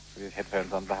manager, with his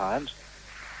headphones on behind.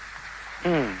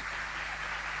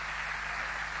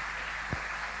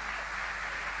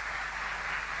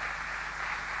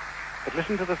 But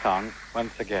listen to the song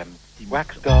once again.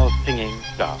 Wax Doll Singing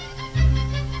Star.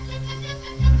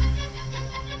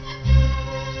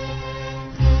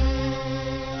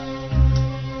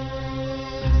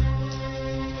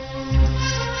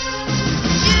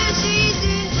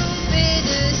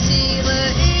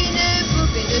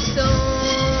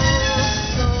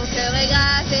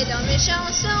 Dans mes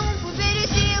chansons, poupée de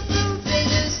cire, poupée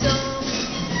de son.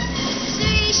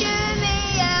 Suis-je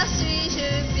meilleure, suis-je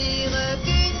pire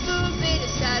qu'une poupée de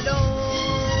salon?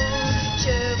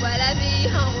 Je vois la vie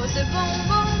en rose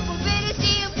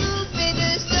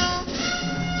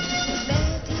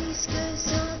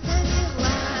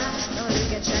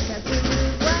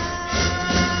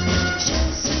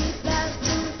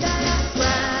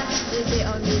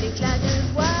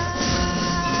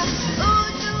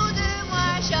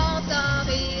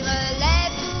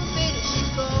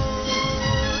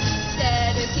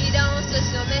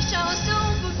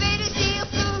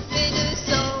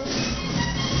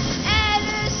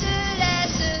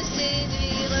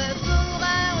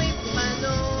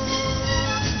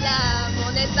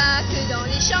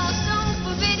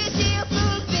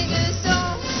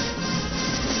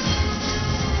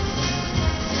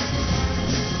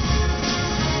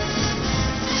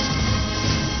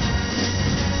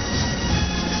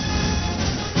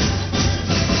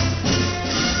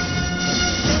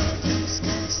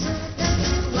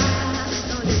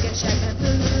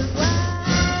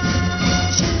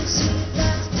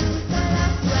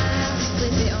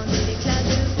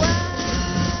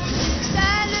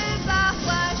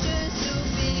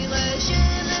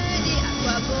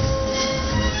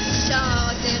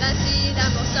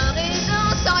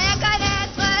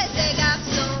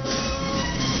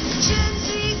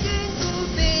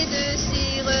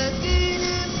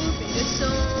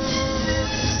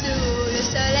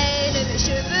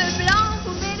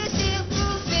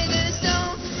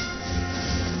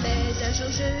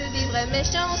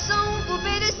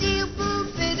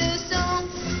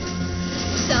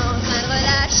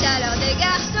alors des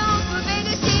garçons, poupées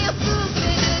de cire,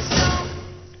 poupées de son.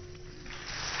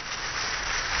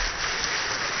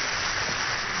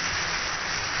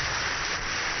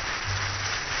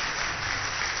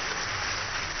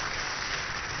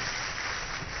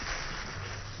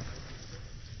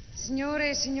 Signore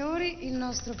e signori, il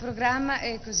nostro programma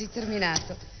è così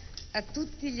terminato. A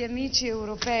tutti gli amici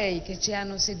europei che ci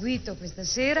hanno seguito questa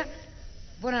sera,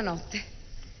 buonanotte.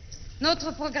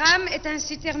 Notre programme est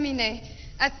ainsi terminé.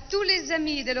 À tous les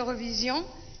amis de l'Eurovision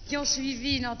qui ont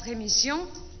suivi notre émission,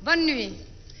 bonne nuit.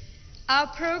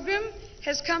 Our program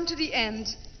has come to the end.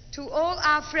 To all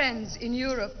our friends in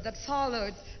Europe that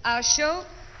followed our show,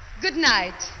 good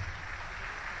night.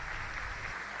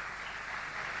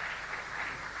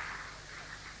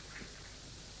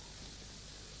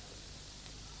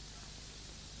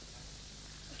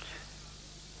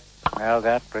 Well,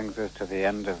 that brings us to the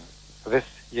end of this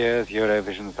year's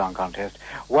Eurovision Song Contest,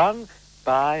 won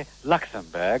by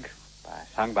Luxembourg,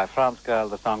 sung by France Girl,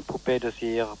 the song Poupée de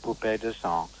cire, Poupée de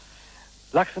sang.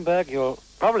 Luxembourg, you'll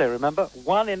probably remember,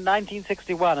 won in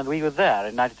 1961, and we were there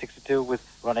in 1962 with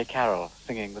Ronnie Carroll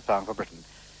singing the song for Britain.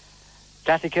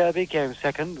 Kathy Kirby came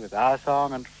second with our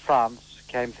song, and France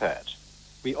came third.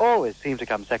 We always seem to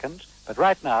come second, but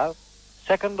right now,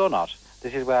 second or not,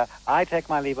 this is where I take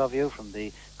my leave of you from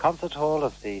the concert hall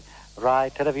of the Rai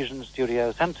Television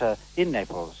Studio Centre in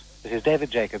Naples. This is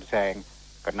David Jacobs saying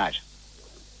good night.